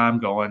like, "Yeah, I'm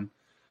going."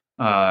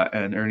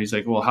 And Ernie's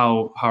like, "Well,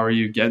 how are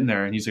you getting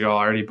there?" And he's like, "Oh,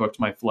 I already booked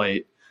my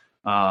flight.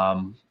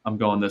 I'm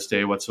going this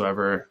day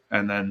whatsoever."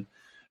 And then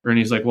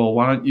Ernie's like, "Well,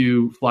 why don't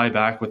you fly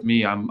back with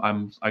me?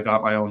 I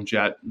got my own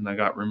jet and I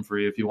got room for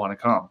you if you want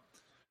to come."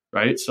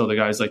 Right. So the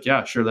guy's like,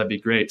 "Yeah, sure. That'd be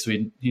great." So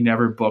he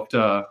never booked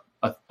a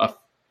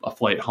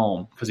flight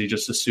home because he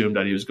just assumed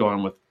that he was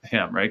going with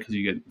him. Right. Cause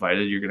you get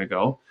invited, you're going to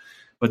go.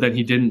 But then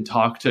he didn't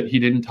talk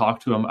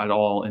to him at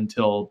all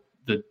until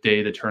the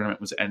day the tournament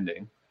was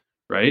ending.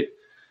 Right.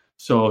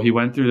 So he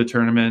went through the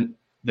tournament.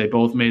 They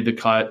both made the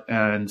cut.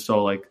 And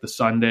so like the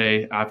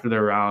Sunday after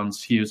their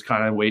rounds, he was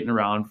kind of waiting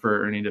around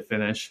for Ernie to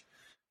finish.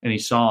 And he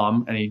saw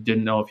him and he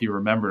didn't know if he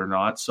remembered or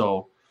not.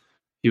 So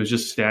he was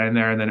just standing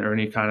there. And then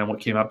Ernie kind of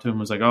came up to him and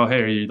was like, "Oh,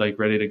 hey, are you like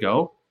ready to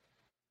go?"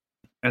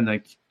 And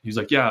like, he's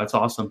like, "Yeah, it's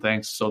awesome.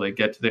 Thanks." So they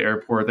get to the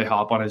airport, they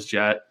hop on his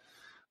jet.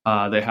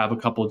 They have a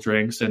couple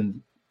drinks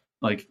and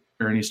like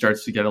Ernie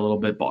starts to get a little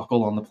bit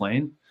buckled on the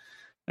plane.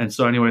 And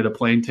so anyway, the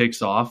plane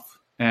takes off.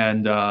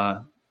 And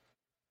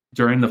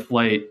during the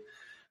flight,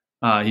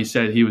 he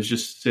said he was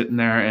just sitting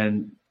there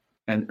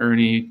and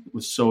Ernie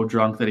was so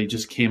drunk that he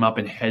just came up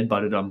and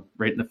headbutted him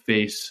right in the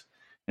face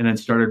and then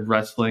started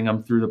wrestling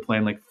him through the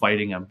plane, like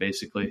fighting him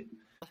basically.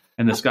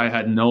 And this guy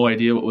had no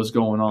idea what was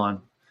going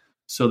on.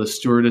 So the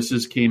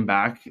stewardesses came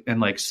back and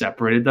like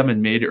separated them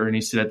and made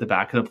Ernie sit at the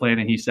back of the plane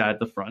and he sat at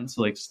the front.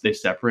 So like they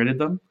separated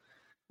them.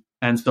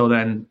 And so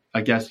then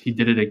I guess he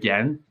did it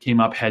again, came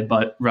up,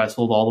 headbutt,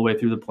 wrestled all the way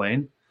through the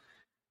plane.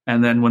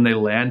 And then when they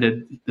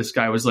landed, this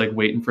guy was like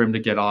waiting for him to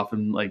get off.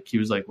 And like, he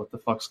was like, "What the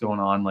fuck's going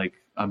on? Like,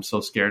 I'm so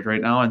scared right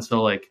now." And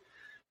so like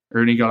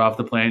Ernie got off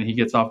the plane, he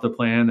gets off the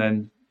plane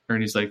and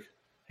Ernie's like,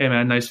 "Hey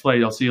man, nice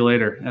flight. I'll see you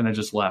later." And then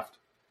just left.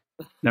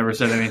 Never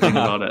said anything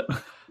about it.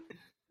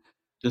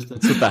 Just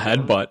with the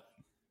headbutt.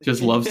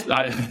 Just loves,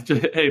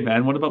 "Hey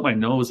man, what about my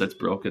nose that's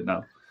broken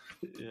now?"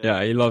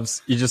 Yeah,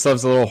 he just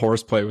loves a little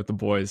horseplay with the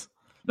boys.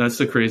 That's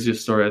the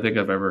craziest story I think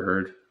I've ever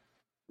heard.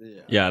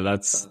 Yeah,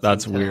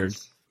 that's weird.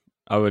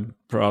 I would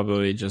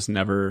probably just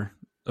never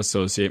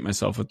associate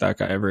myself with that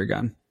guy ever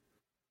again.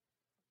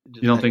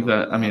 You don't think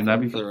that? I mean,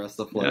 that'd be for the rest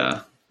of the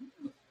flight.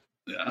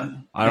 Yeah.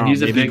 I don't know.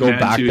 He's a big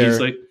man too.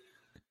 There.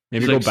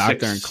 Maybe go back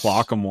there and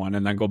clock him one,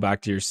 and then go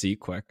back to your seat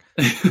quick.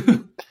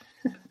 Dude,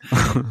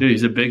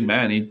 he's a big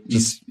man.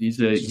 He's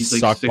like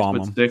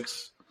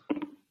 6'6".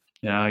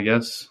 Yeah, I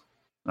guess.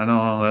 I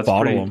know that's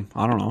bottle him.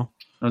 I don't know.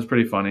 That's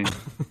pretty funny.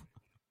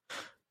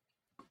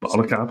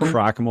 Bottle cap him,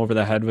 crack him over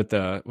the head with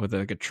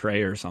like a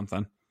tray or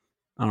something.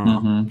 I don't know.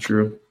 Mm-hmm,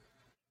 true.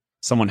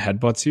 Someone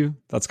headbutts you.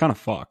 That's kind of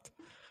fucked.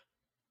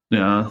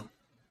 Yeah,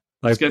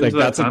 like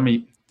that's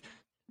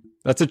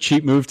a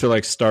cheap move to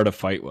like start a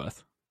fight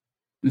with.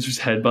 It's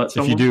just headbutt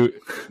someone? If you do,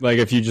 like,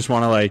 if you just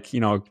want to, like, you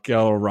know, get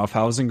a little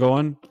roughhousing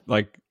going,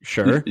 like,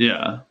 sure.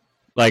 Yeah.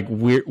 Like,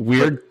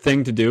 weird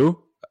thing to do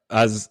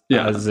as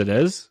it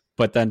is,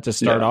 but then to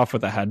start off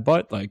with a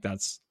headbutt, like,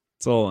 it's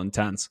a little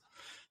intense.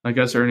 I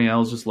guess Ernie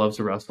Els just loves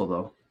to wrestle,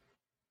 though.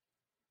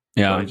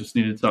 Yeah.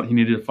 So he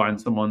needed to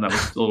find someone that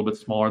was a little bit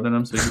smaller than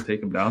him so he could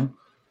take him down.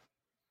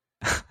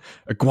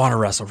 Iguana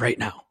wrestle right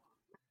now.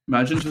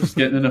 Imagine just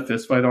getting in a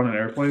fist fight on an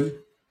airplane.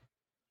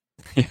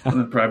 Yeah.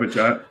 On a private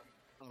jet.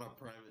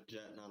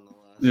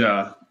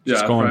 Yeah,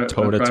 just going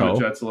toe to toe. Private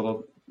jet's a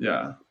little,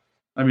 yeah.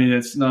 I mean,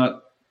 it's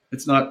not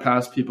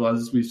past people,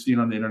 as we've seen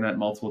on the internet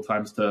multiple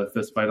times, to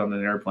fist fight on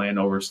an airplane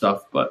over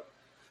stuff. But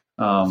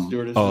like,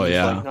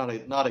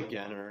 not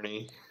again,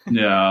 Ernie.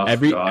 Yeah.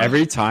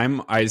 Every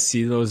time I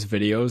see those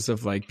videos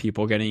of like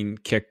people getting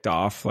kicked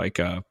off, like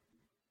just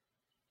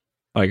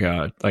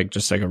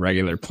like a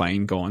regular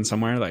plane going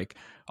somewhere, like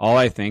all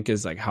I think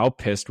is like, how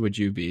pissed would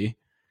you be?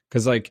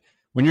 Because like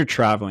when you're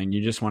traveling,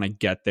 you just want to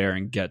get there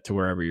and get to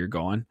wherever you're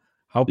going.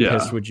 How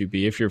pissed would you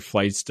be if your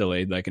flight's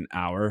delayed like an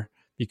hour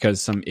because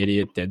some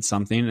idiot did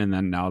something and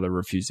then now they're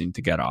refusing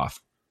to get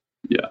off?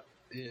 Yeah.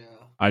 Yeah.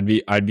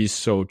 I'd be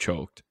so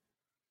choked.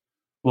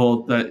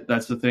 Well,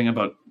 that's the thing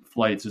about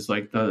flights is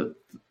like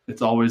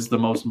it's always the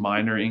most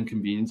minor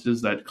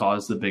inconveniences that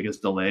cause the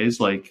biggest delays.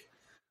 Like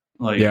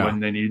when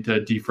they need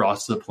to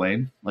defrost the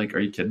plane. Like, are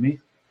you kidding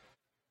me?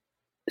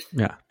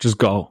 Yeah, just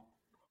go.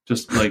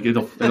 Just like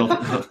it'll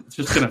it's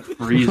just gonna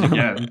freeze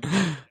again.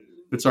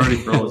 It's already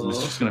frozen.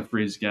 It's just going to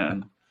freeze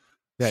again.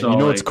 Yeah, so, you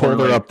know, it's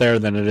colder up there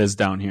than it is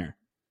down here.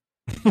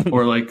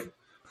 Or like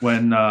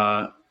when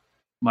my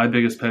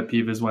biggest pet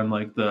peeve is when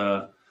like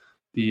the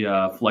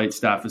flight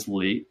staff is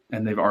late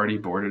and they've already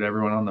boarded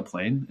everyone on the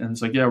plane, and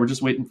it's like, yeah, we're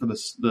just waiting for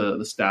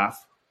the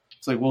staff.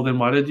 It's like, well, then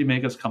why did you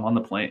make us come on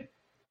the plane?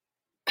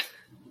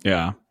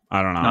 Yeah,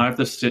 I don't know. Now I have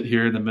to sit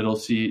here in the middle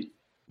seat,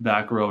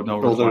 back row, no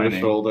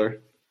reclining, shoulder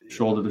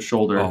to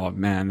shoulder. Oh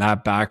man,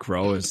 that back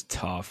row is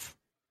tough.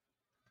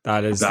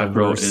 That is the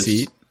worst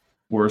seat.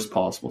 Worst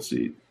possible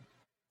seat.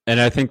 And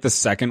I think the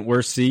second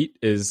worst seat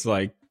is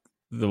like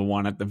the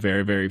one at the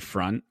very, very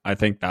front. I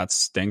think that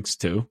stinks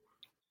too.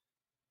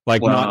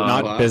 Like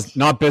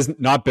not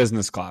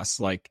business class,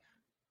 like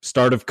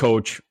start of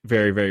coach,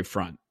 very, very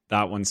front.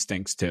 That one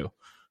stinks too.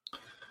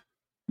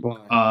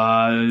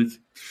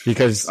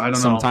 Because I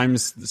don't know.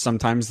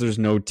 Sometimes there's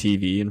no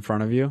TV in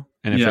front of you.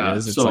 And if it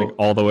is, it's like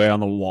all the way on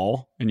the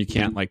wall and you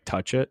can't like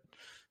touch it.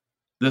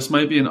 This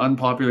might be an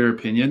unpopular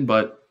opinion,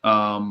 but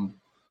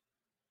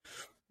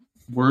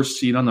worst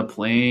seat on the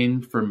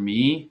plane for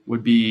me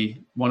would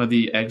be one of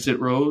the exit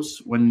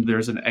rows when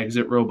there's an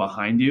exit row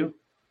behind you.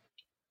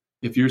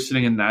 If you're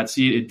sitting in that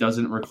seat, it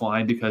doesn't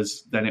recline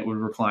because then it would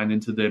recline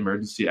into the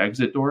emergency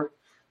exit door.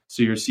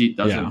 So your seat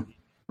doesn't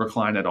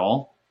recline at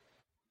all.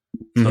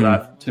 So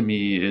that to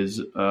me is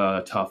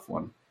a tough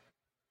one.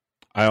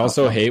 I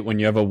also hate when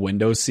you have a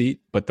window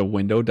seat, but the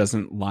window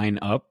doesn't line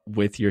up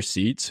with your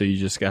seat. So you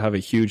just have a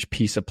huge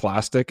piece of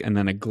plastic and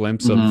then a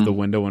glimpse of the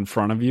window in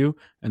front of you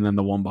and then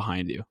the one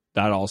behind you.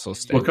 That also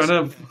stinks. What kind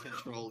of...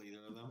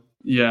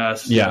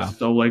 Yes. Yeah.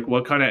 So like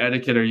what kind of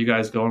etiquette are you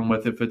guys going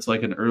with if it's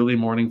like an early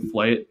morning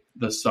flight,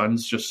 the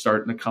sun's just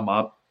starting to come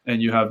up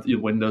and you have the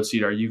window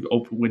seat? Are you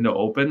window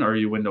open or are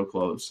you window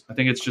closed? I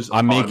think it's just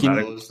I'm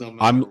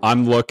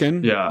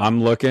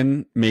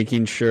looking,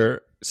 making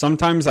sure.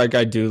 Sometimes like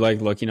I do like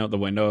looking out the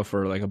window if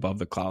we're like above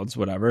the clouds,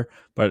 whatever,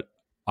 but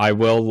I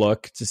will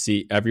look to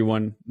see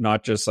everyone,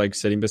 not just like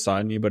sitting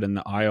beside me, but in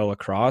the aisle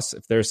across.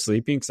 If they're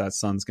sleeping because that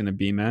sun's going to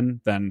beam in,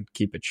 then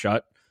keep it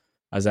shut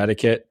as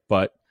etiquette.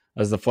 But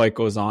as the flight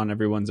goes on,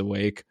 everyone's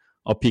awake.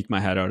 I'll peek my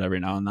head out every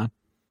now and then.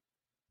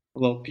 A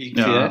little peek,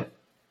 yeah.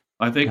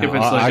 I think if it's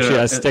like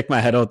I stick my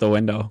head out the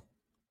window.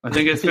 I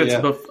think if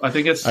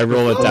it's I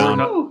roll it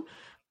down.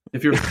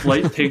 If your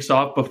flight takes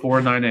off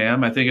before 9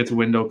 a.m., I think it's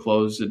window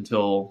closed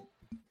until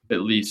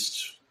at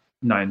least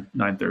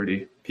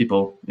 9:30.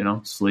 People,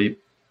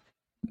 sleep.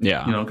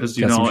 Yeah,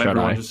 because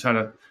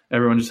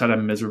everyone just had a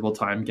miserable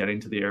time getting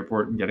to the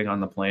airport and getting on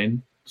the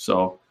plane.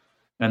 So,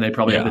 and they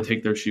probably had to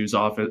take their shoes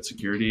off at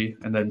security,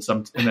 and then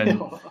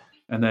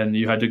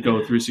you had to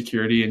go through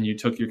security, and you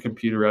took your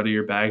computer out of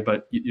your bag,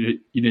 but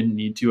you didn't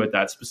need to at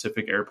that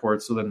specific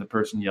airport. So then the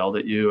person yelled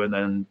at you, and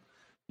then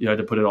you had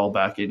to put it all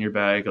back in your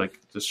bag. Like,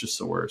 it's just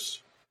the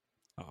worst.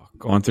 Oh,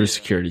 going through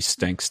security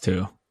stinks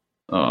too.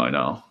 Oh, I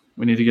know.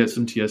 We need to get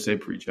some TSA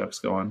pre-checks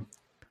going.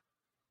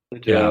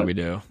 Yeah, we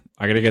do.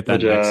 I got to get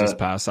that Nexus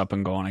Pass up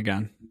and going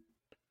again.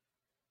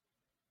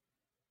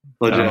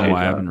 I don't know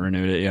why I haven't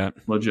renewed it yet.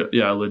 Legit.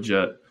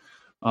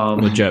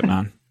 Legit,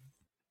 man.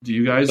 Do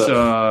you guys?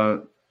 I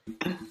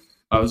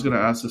was going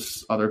to ask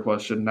this other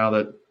question now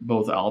that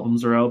both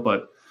albums are out,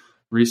 but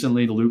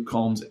recently Luke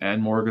Combs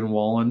and Morgan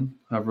Wallen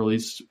have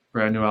released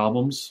brand new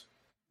albums,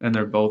 and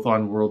they're both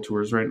on world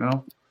tours right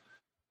now.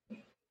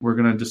 We're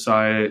gonna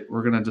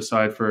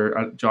decide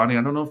for Johnny.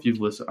 I don't know if you've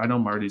listened. I know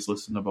Marty's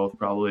listened to both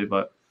probably,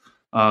 but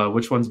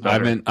which one's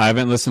better? I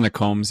haven't listened to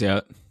Combs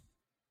yet.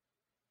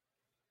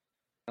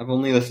 I've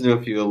only listened to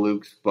a few of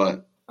Luke's,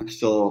 but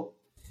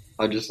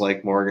I just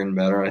like Morgan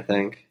better. I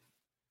think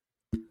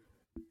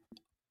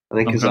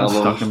his kind of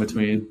album stuck in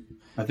between.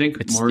 I think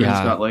Morgan's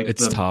got like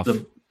it's tough.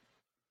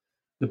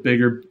 The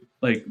bigger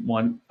like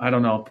one. I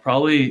don't know.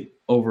 Probably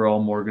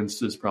overall Morgan's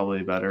is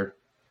probably better.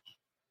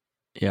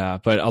 Yeah,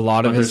 but a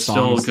lot of his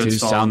songs do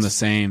sound the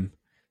same.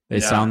 They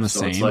sound the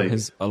same.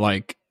 His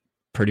like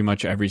pretty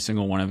much every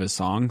single one of his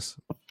songs.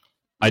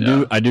 I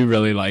do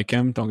really like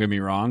him. Don't get me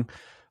wrong.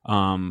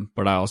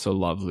 But I also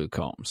love Luke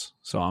Combs,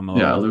 so I'm a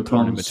little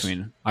torn in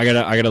between. I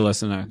gotta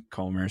listen to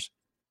Combers.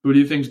 Who do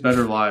you think's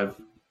better live,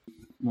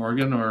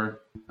 Morgan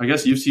or I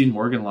guess you've seen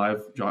Morgan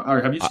live, John?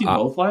 Or have you seen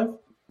both live?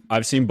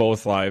 I've seen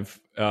both live.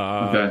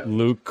 Okay.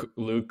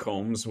 Luke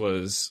Combs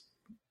was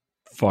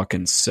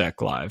fucking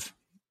sick live.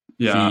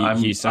 Yeah,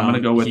 I'm gonna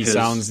go with he his.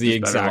 Sounds the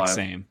exact live.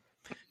 same.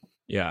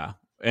 Yeah,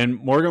 and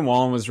Morgan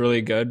Wallen was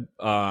really good.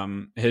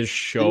 His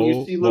show. Did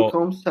you see Luke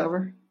Combs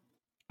ever?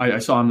 I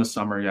saw him this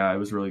summer. Yeah, it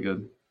was really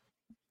good.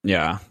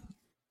 Yeah,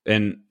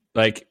 and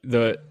like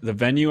the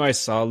venue I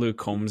saw Luke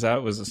Combs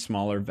at was a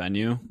smaller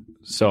venue,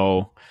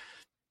 so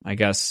I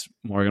guess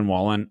Morgan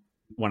Wallen.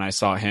 When I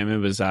saw him, it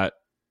was at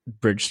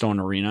Bridgestone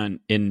Arena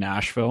in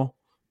Nashville.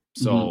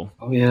 So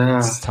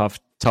it's tough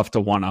to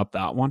one up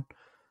that one.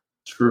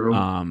 True.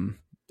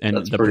 And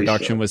That's the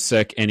production sick. was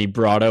sick, and he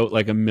brought out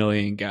like a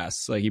million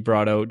guests. Like he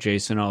brought out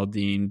Jason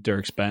Aldean,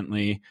 Dierks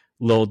Bentley,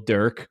 Lil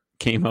Durk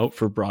came out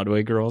for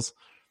Broadway Girls,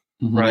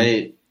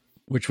 Right.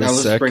 which That was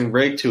was sick. spring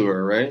break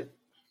tour, right?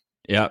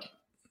 Yep.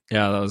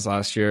 Yeah, that was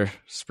last year,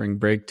 spring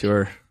break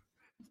tour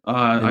in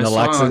I the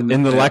saw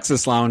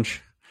Lexus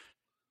Lounge.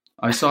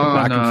 I saw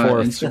on Back and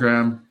forth.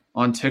 Instagram,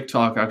 on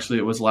TikTok, actually,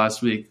 it was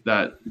last week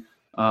that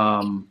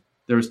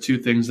there was two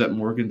things that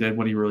Morgan did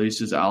when he released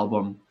his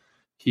album.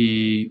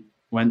 He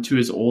went to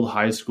his old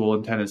high school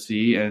in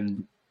Tennessee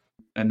and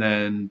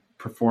then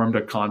performed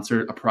a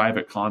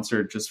private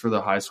concert just for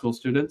the high school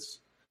students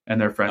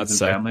and their friends That's and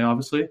sick. family,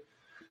 obviously.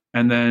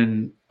 And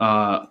then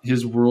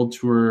his world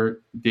tour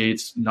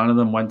dates, none of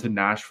them went to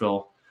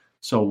Nashville.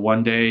 So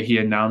one day he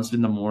announced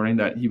in the morning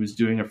that he was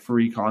doing a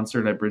free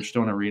concert at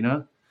Bridgestone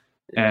Arena,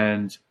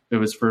 and it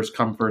was first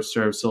come, first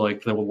serve. So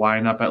like the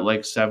lineup at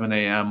like 7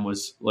 a.m.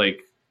 was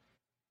like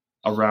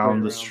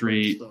around the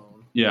street. Bridgestone.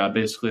 Yeah,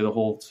 basically the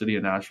whole city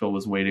of Nashville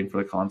was waiting for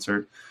the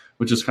concert,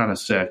 which is kind of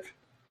sick.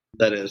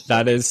 That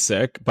is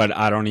sick, but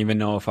I don't even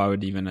know if I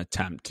would even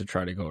attempt to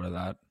try to go to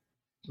that.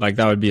 Like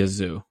that would be a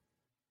zoo.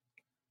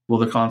 Well,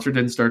 the concert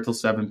didn't start till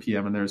 7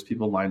 p.m. and there was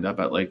people lined up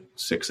at like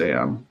 6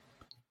 a.m.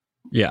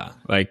 Yeah,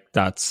 like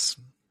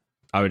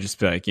I would just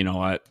be like, you know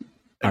what?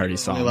 I already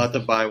saw You're him. allowed to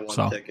buy one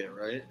So. ticket,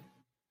 right?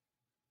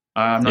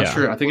 I'm not Yeah.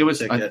 sure. I think it was.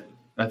 Ticket.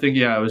 I think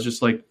it was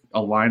just like a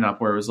lineup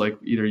where it was like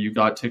either you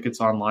got tickets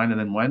online and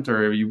then went,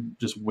 or you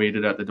just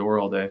waited at the door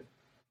all day.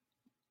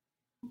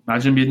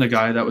 Imagine being the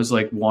guy that was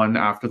like one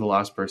after the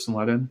last person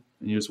let in,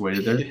 and you just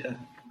waited there. Yeah.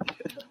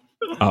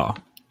 Oh,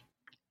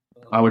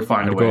 I would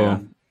find I'd a way go-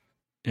 in.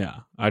 yeah.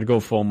 I'd go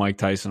full Mike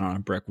Tyson on a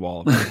brick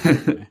wall.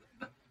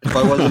 If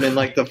I wasn't in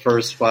like the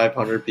first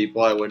 500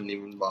 people, I wouldn't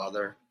even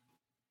bother.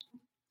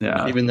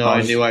 Yeah, Even though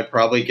I knew I'd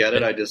probably get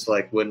it, I just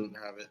like wouldn't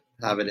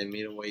have it in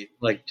me to wait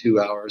like 2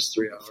 hours,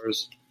 3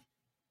 hours.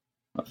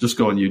 just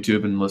go on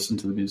YouTube and listen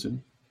to the music.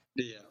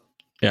 Yeah.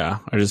 Yeah,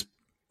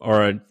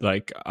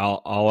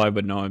 all I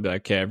would know, I'd be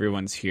like, okay,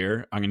 everyone's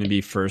here. I'm going to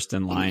be first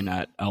in line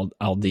at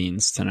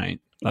Aldean's tonight.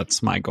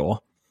 That's my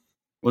goal.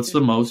 What's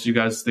the most you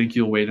guys think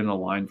you'll wait in a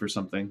line for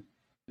something?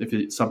 If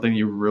it's something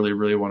you really,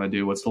 really want to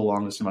do, what's the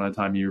longest amount of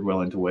time you're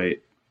willing to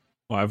wait?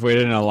 Well, I've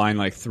waited in a line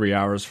like 3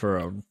 hours for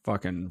a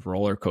fucking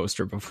roller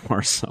coaster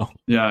before, so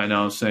Yeah, I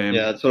know. Same.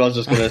 Yeah, that's what I was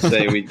just gonna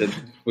say. We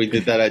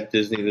did that at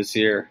Disney this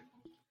year.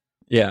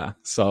 yeah.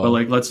 So, But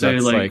like, let's say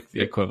that's like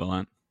the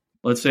equivalent.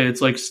 let's say it's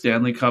like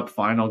Stanley Cup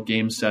final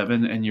game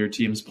 7 and your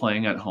team's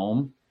playing at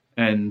home,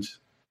 and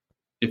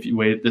if you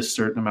wait this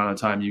certain amount of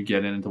time you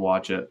get in to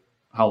watch it.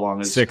 How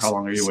long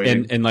are you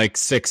waiting? in like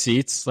 6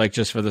 seats, like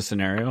just for the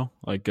scenario,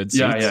 like good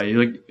seats?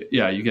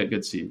 You get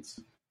good seats.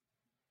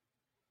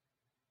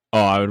 Oh,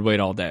 I would wait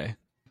all day.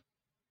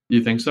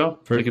 You think so?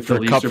 For like if the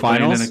Leafs cup are playing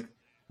finals?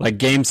 Like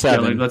game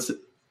 7. Yeah, like let's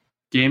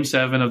game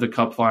 7 of the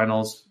cup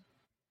finals,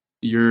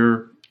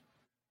 you're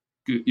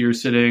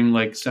sitting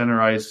like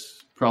center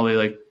ice, probably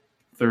like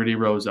 30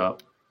 rows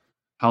up.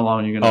 How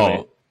long are you gonna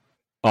wait?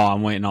 Oh,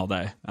 I'm waiting all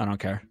day. I don't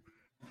care.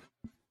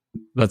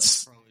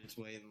 That's Probably just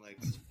waiting like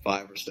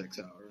 5 or 6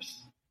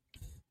 hours,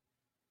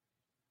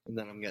 and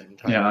then I'm getting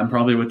tired. Yeah, I'm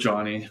probably with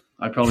Johnny.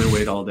 I probably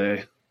wait all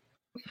day.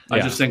 I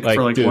Yeah, just think like,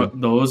 for like dude.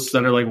 those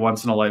that are like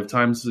once in a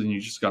lifetime, then you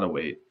just gotta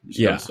wait. You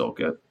just gotta soak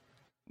it.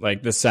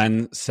 like the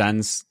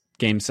Sens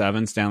Game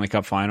 7 Stanley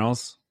Cup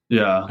Finals.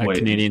 Yeah, at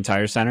Canadian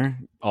Tire Center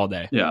all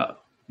day. Yeah,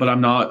 but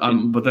I'm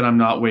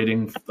not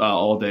waiting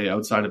all day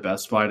outside of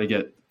Best Buy to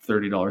get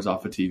 $30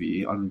 off a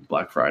TV on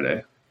Black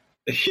Friday.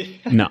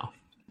 No,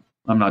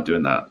 I'm not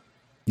doing that.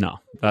 No,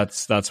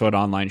 that's what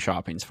online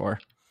shopping's for.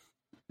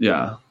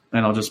 Yeah,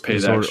 and I'll just pay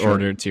the extra.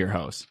 Order it to your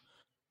house.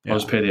 Yeah. I'll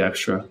just pay the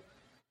extra.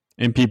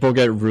 And people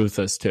get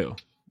ruthless too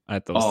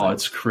at those. Oh, things.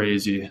 It's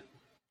crazy.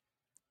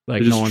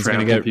 Like no one's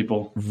gonna get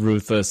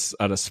ruthless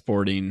at a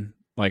sporting,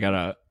 like at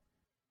a.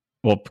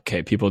 Well,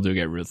 okay, people do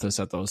get ruthless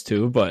at those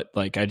too, but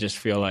like I just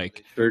feel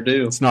like sure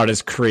do. It's not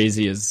as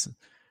crazy as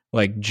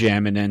like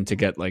jamming in to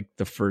get like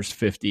the first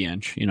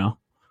 50-inch, you know?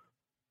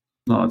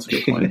 No, that's a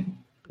good point.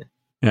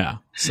 Yeah,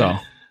 so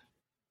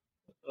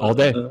all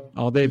day,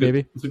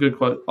 baby. It's a good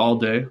question. All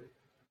day.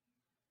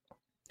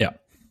 Yeah.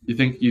 You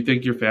think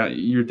your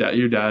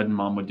dad and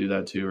mom would do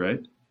that too,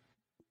 right?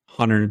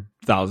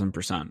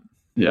 100,000%.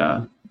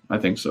 Yeah, I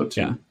think so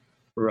too. Yeah.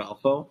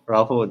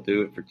 Ralpho would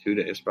do it for 2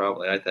 days,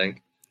 probably. I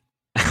think.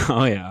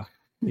 Oh yeah,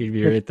 he'd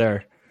be right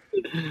there.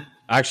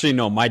 Actually,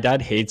 no, my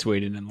dad hates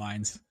waiting in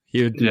lines.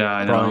 He would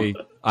probably.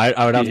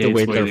 I would have to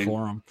wait there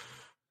for him.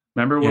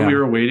 Remember when we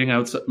were waiting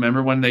outside?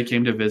 Remember when they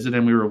came to visit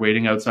and we were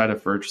waiting outside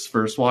of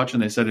First Watch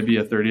and they said it'd be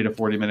a 30 to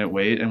 40 minute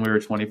wait and we were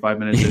 25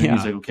 minutes in. And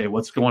he's like, "Okay,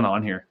 what's going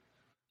on here?"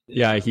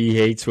 Yeah, he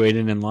hates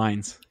waiting in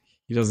lines.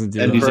 He doesn't do.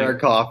 And that. for our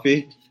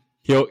coffee,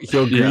 he'll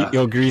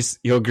grease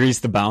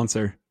the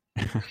bouncer.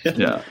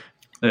 Yeah.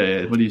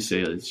 Hey, what do you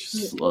say? Let's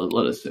just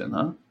let us in,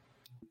 huh?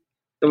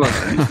 Come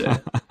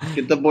on,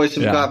 get the boys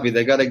some coffee.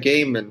 They got a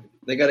game in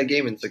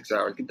 6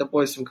 hours. Get the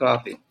boys some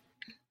coffee.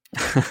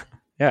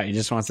 Yeah, he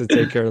just wants to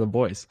take care of the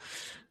boys.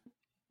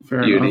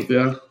 Fair enough.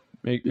 Yeah,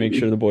 make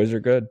sure the boys are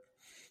good.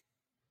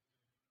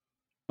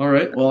 All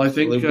right. Well, I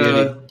think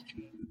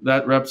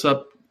that wraps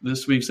up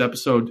this week's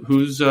episode.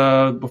 Who's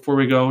before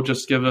we go,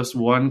 just give us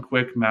one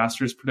quick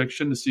Masters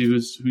prediction to see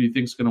who you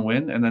think's going to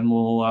win, and then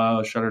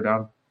we'll shut her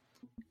down.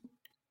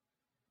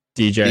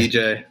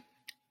 DJ.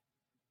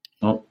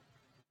 Oh.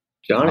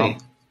 Johnny. Wow.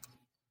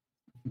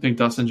 You think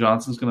Dustin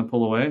Johnson's going to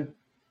pull away?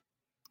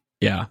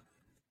 Yeah.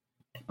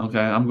 Okay,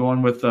 I'm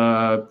going with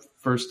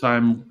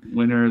first-time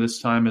winner this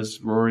time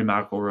is Rory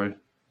McIlroy.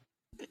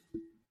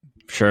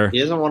 Sure. He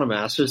hasn't won a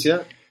Masters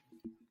yet?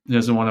 He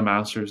hasn't won a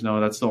Masters.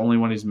 No, that's the only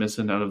one he's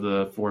missing out of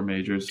the 4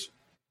 majors.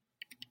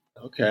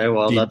 Okay,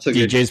 well, that's a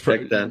good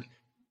pick then.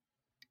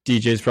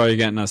 DJ's probably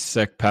getting a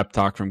sick pep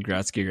talk from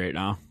Gretzky right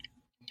now.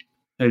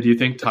 Hey, do you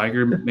think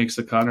Tiger makes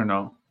the cut or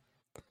no?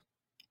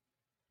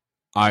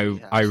 I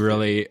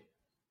really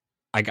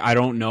I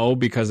don't know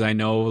because I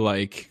know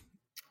like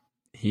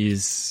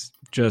he's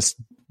just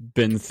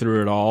been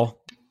through it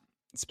all,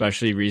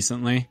 especially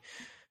recently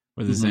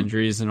with his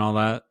injuries and all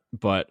that.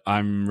 But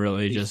I'm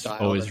really just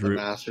always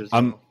rooting.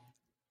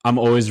 I'm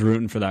always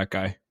rooting for that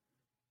guy.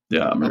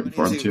 Yeah, I'm rooting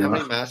for him too. How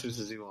many Masters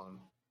has he won?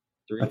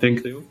 3? I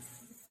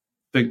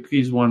think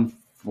he's won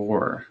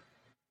 4.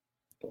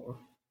 4.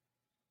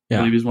 Yeah, I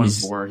believe he's won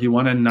 4. He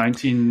won in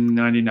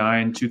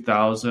 1999,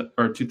 2000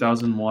 or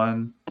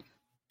 2001,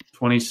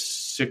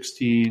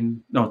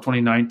 2016. No,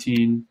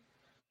 2019.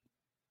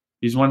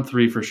 He's won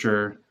 3 for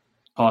sure,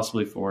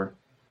 possibly 4.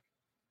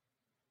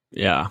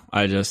 Yeah,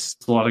 it's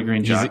a lot of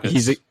green jackets.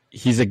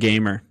 He's a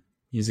gamer.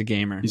 He's a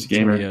gamer. He's a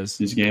gamer. He is.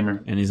 He's a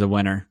gamer, and he's a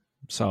winner.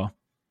 So,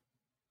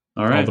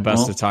 all right, all the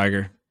best to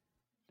Tiger.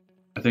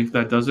 I think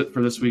that does it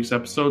for this week's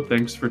episode.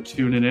 Thanks for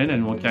tuning in,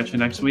 and we'll catch you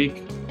next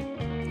week.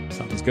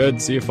 Sounds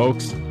good. See you,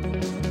 folks.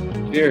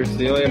 Cheers.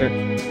 See you later.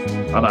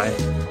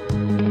 Bye-bye.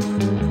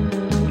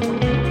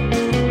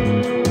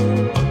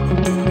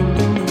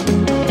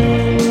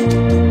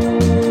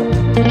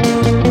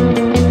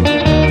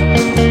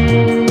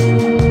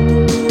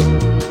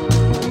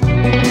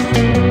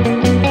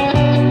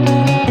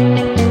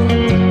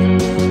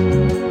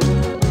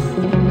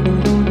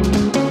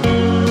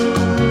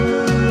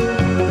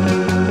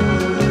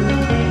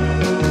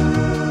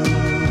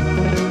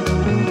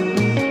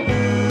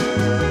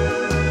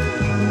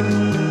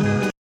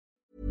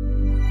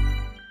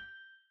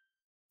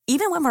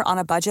 Even when we're on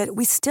a budget,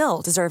 we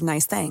still deserve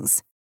nice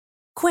things.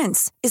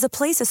 Quince is a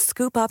place to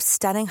scoop up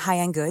stunning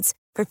high-end goods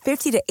for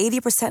 50 to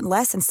 80%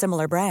 less than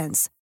similar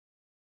brands.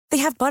 They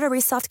have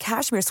buttery soft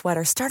cashmere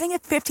sweaters starting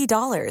at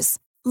 $50,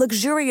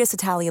 luxurious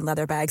Italian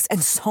leather bags,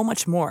 and so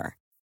much more.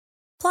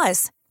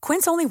 Plus,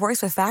 Quince only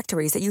works with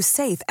factories that use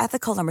safe,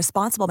 ethical, and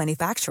responsible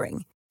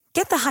manufacturing.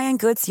 Get the high-end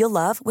goods you'll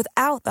love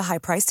without the high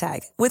price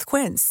tag with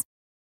Quince.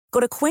 Go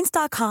to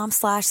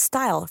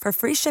quince.com/style for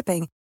free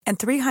shipping and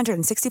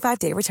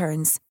 365-day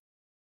returns.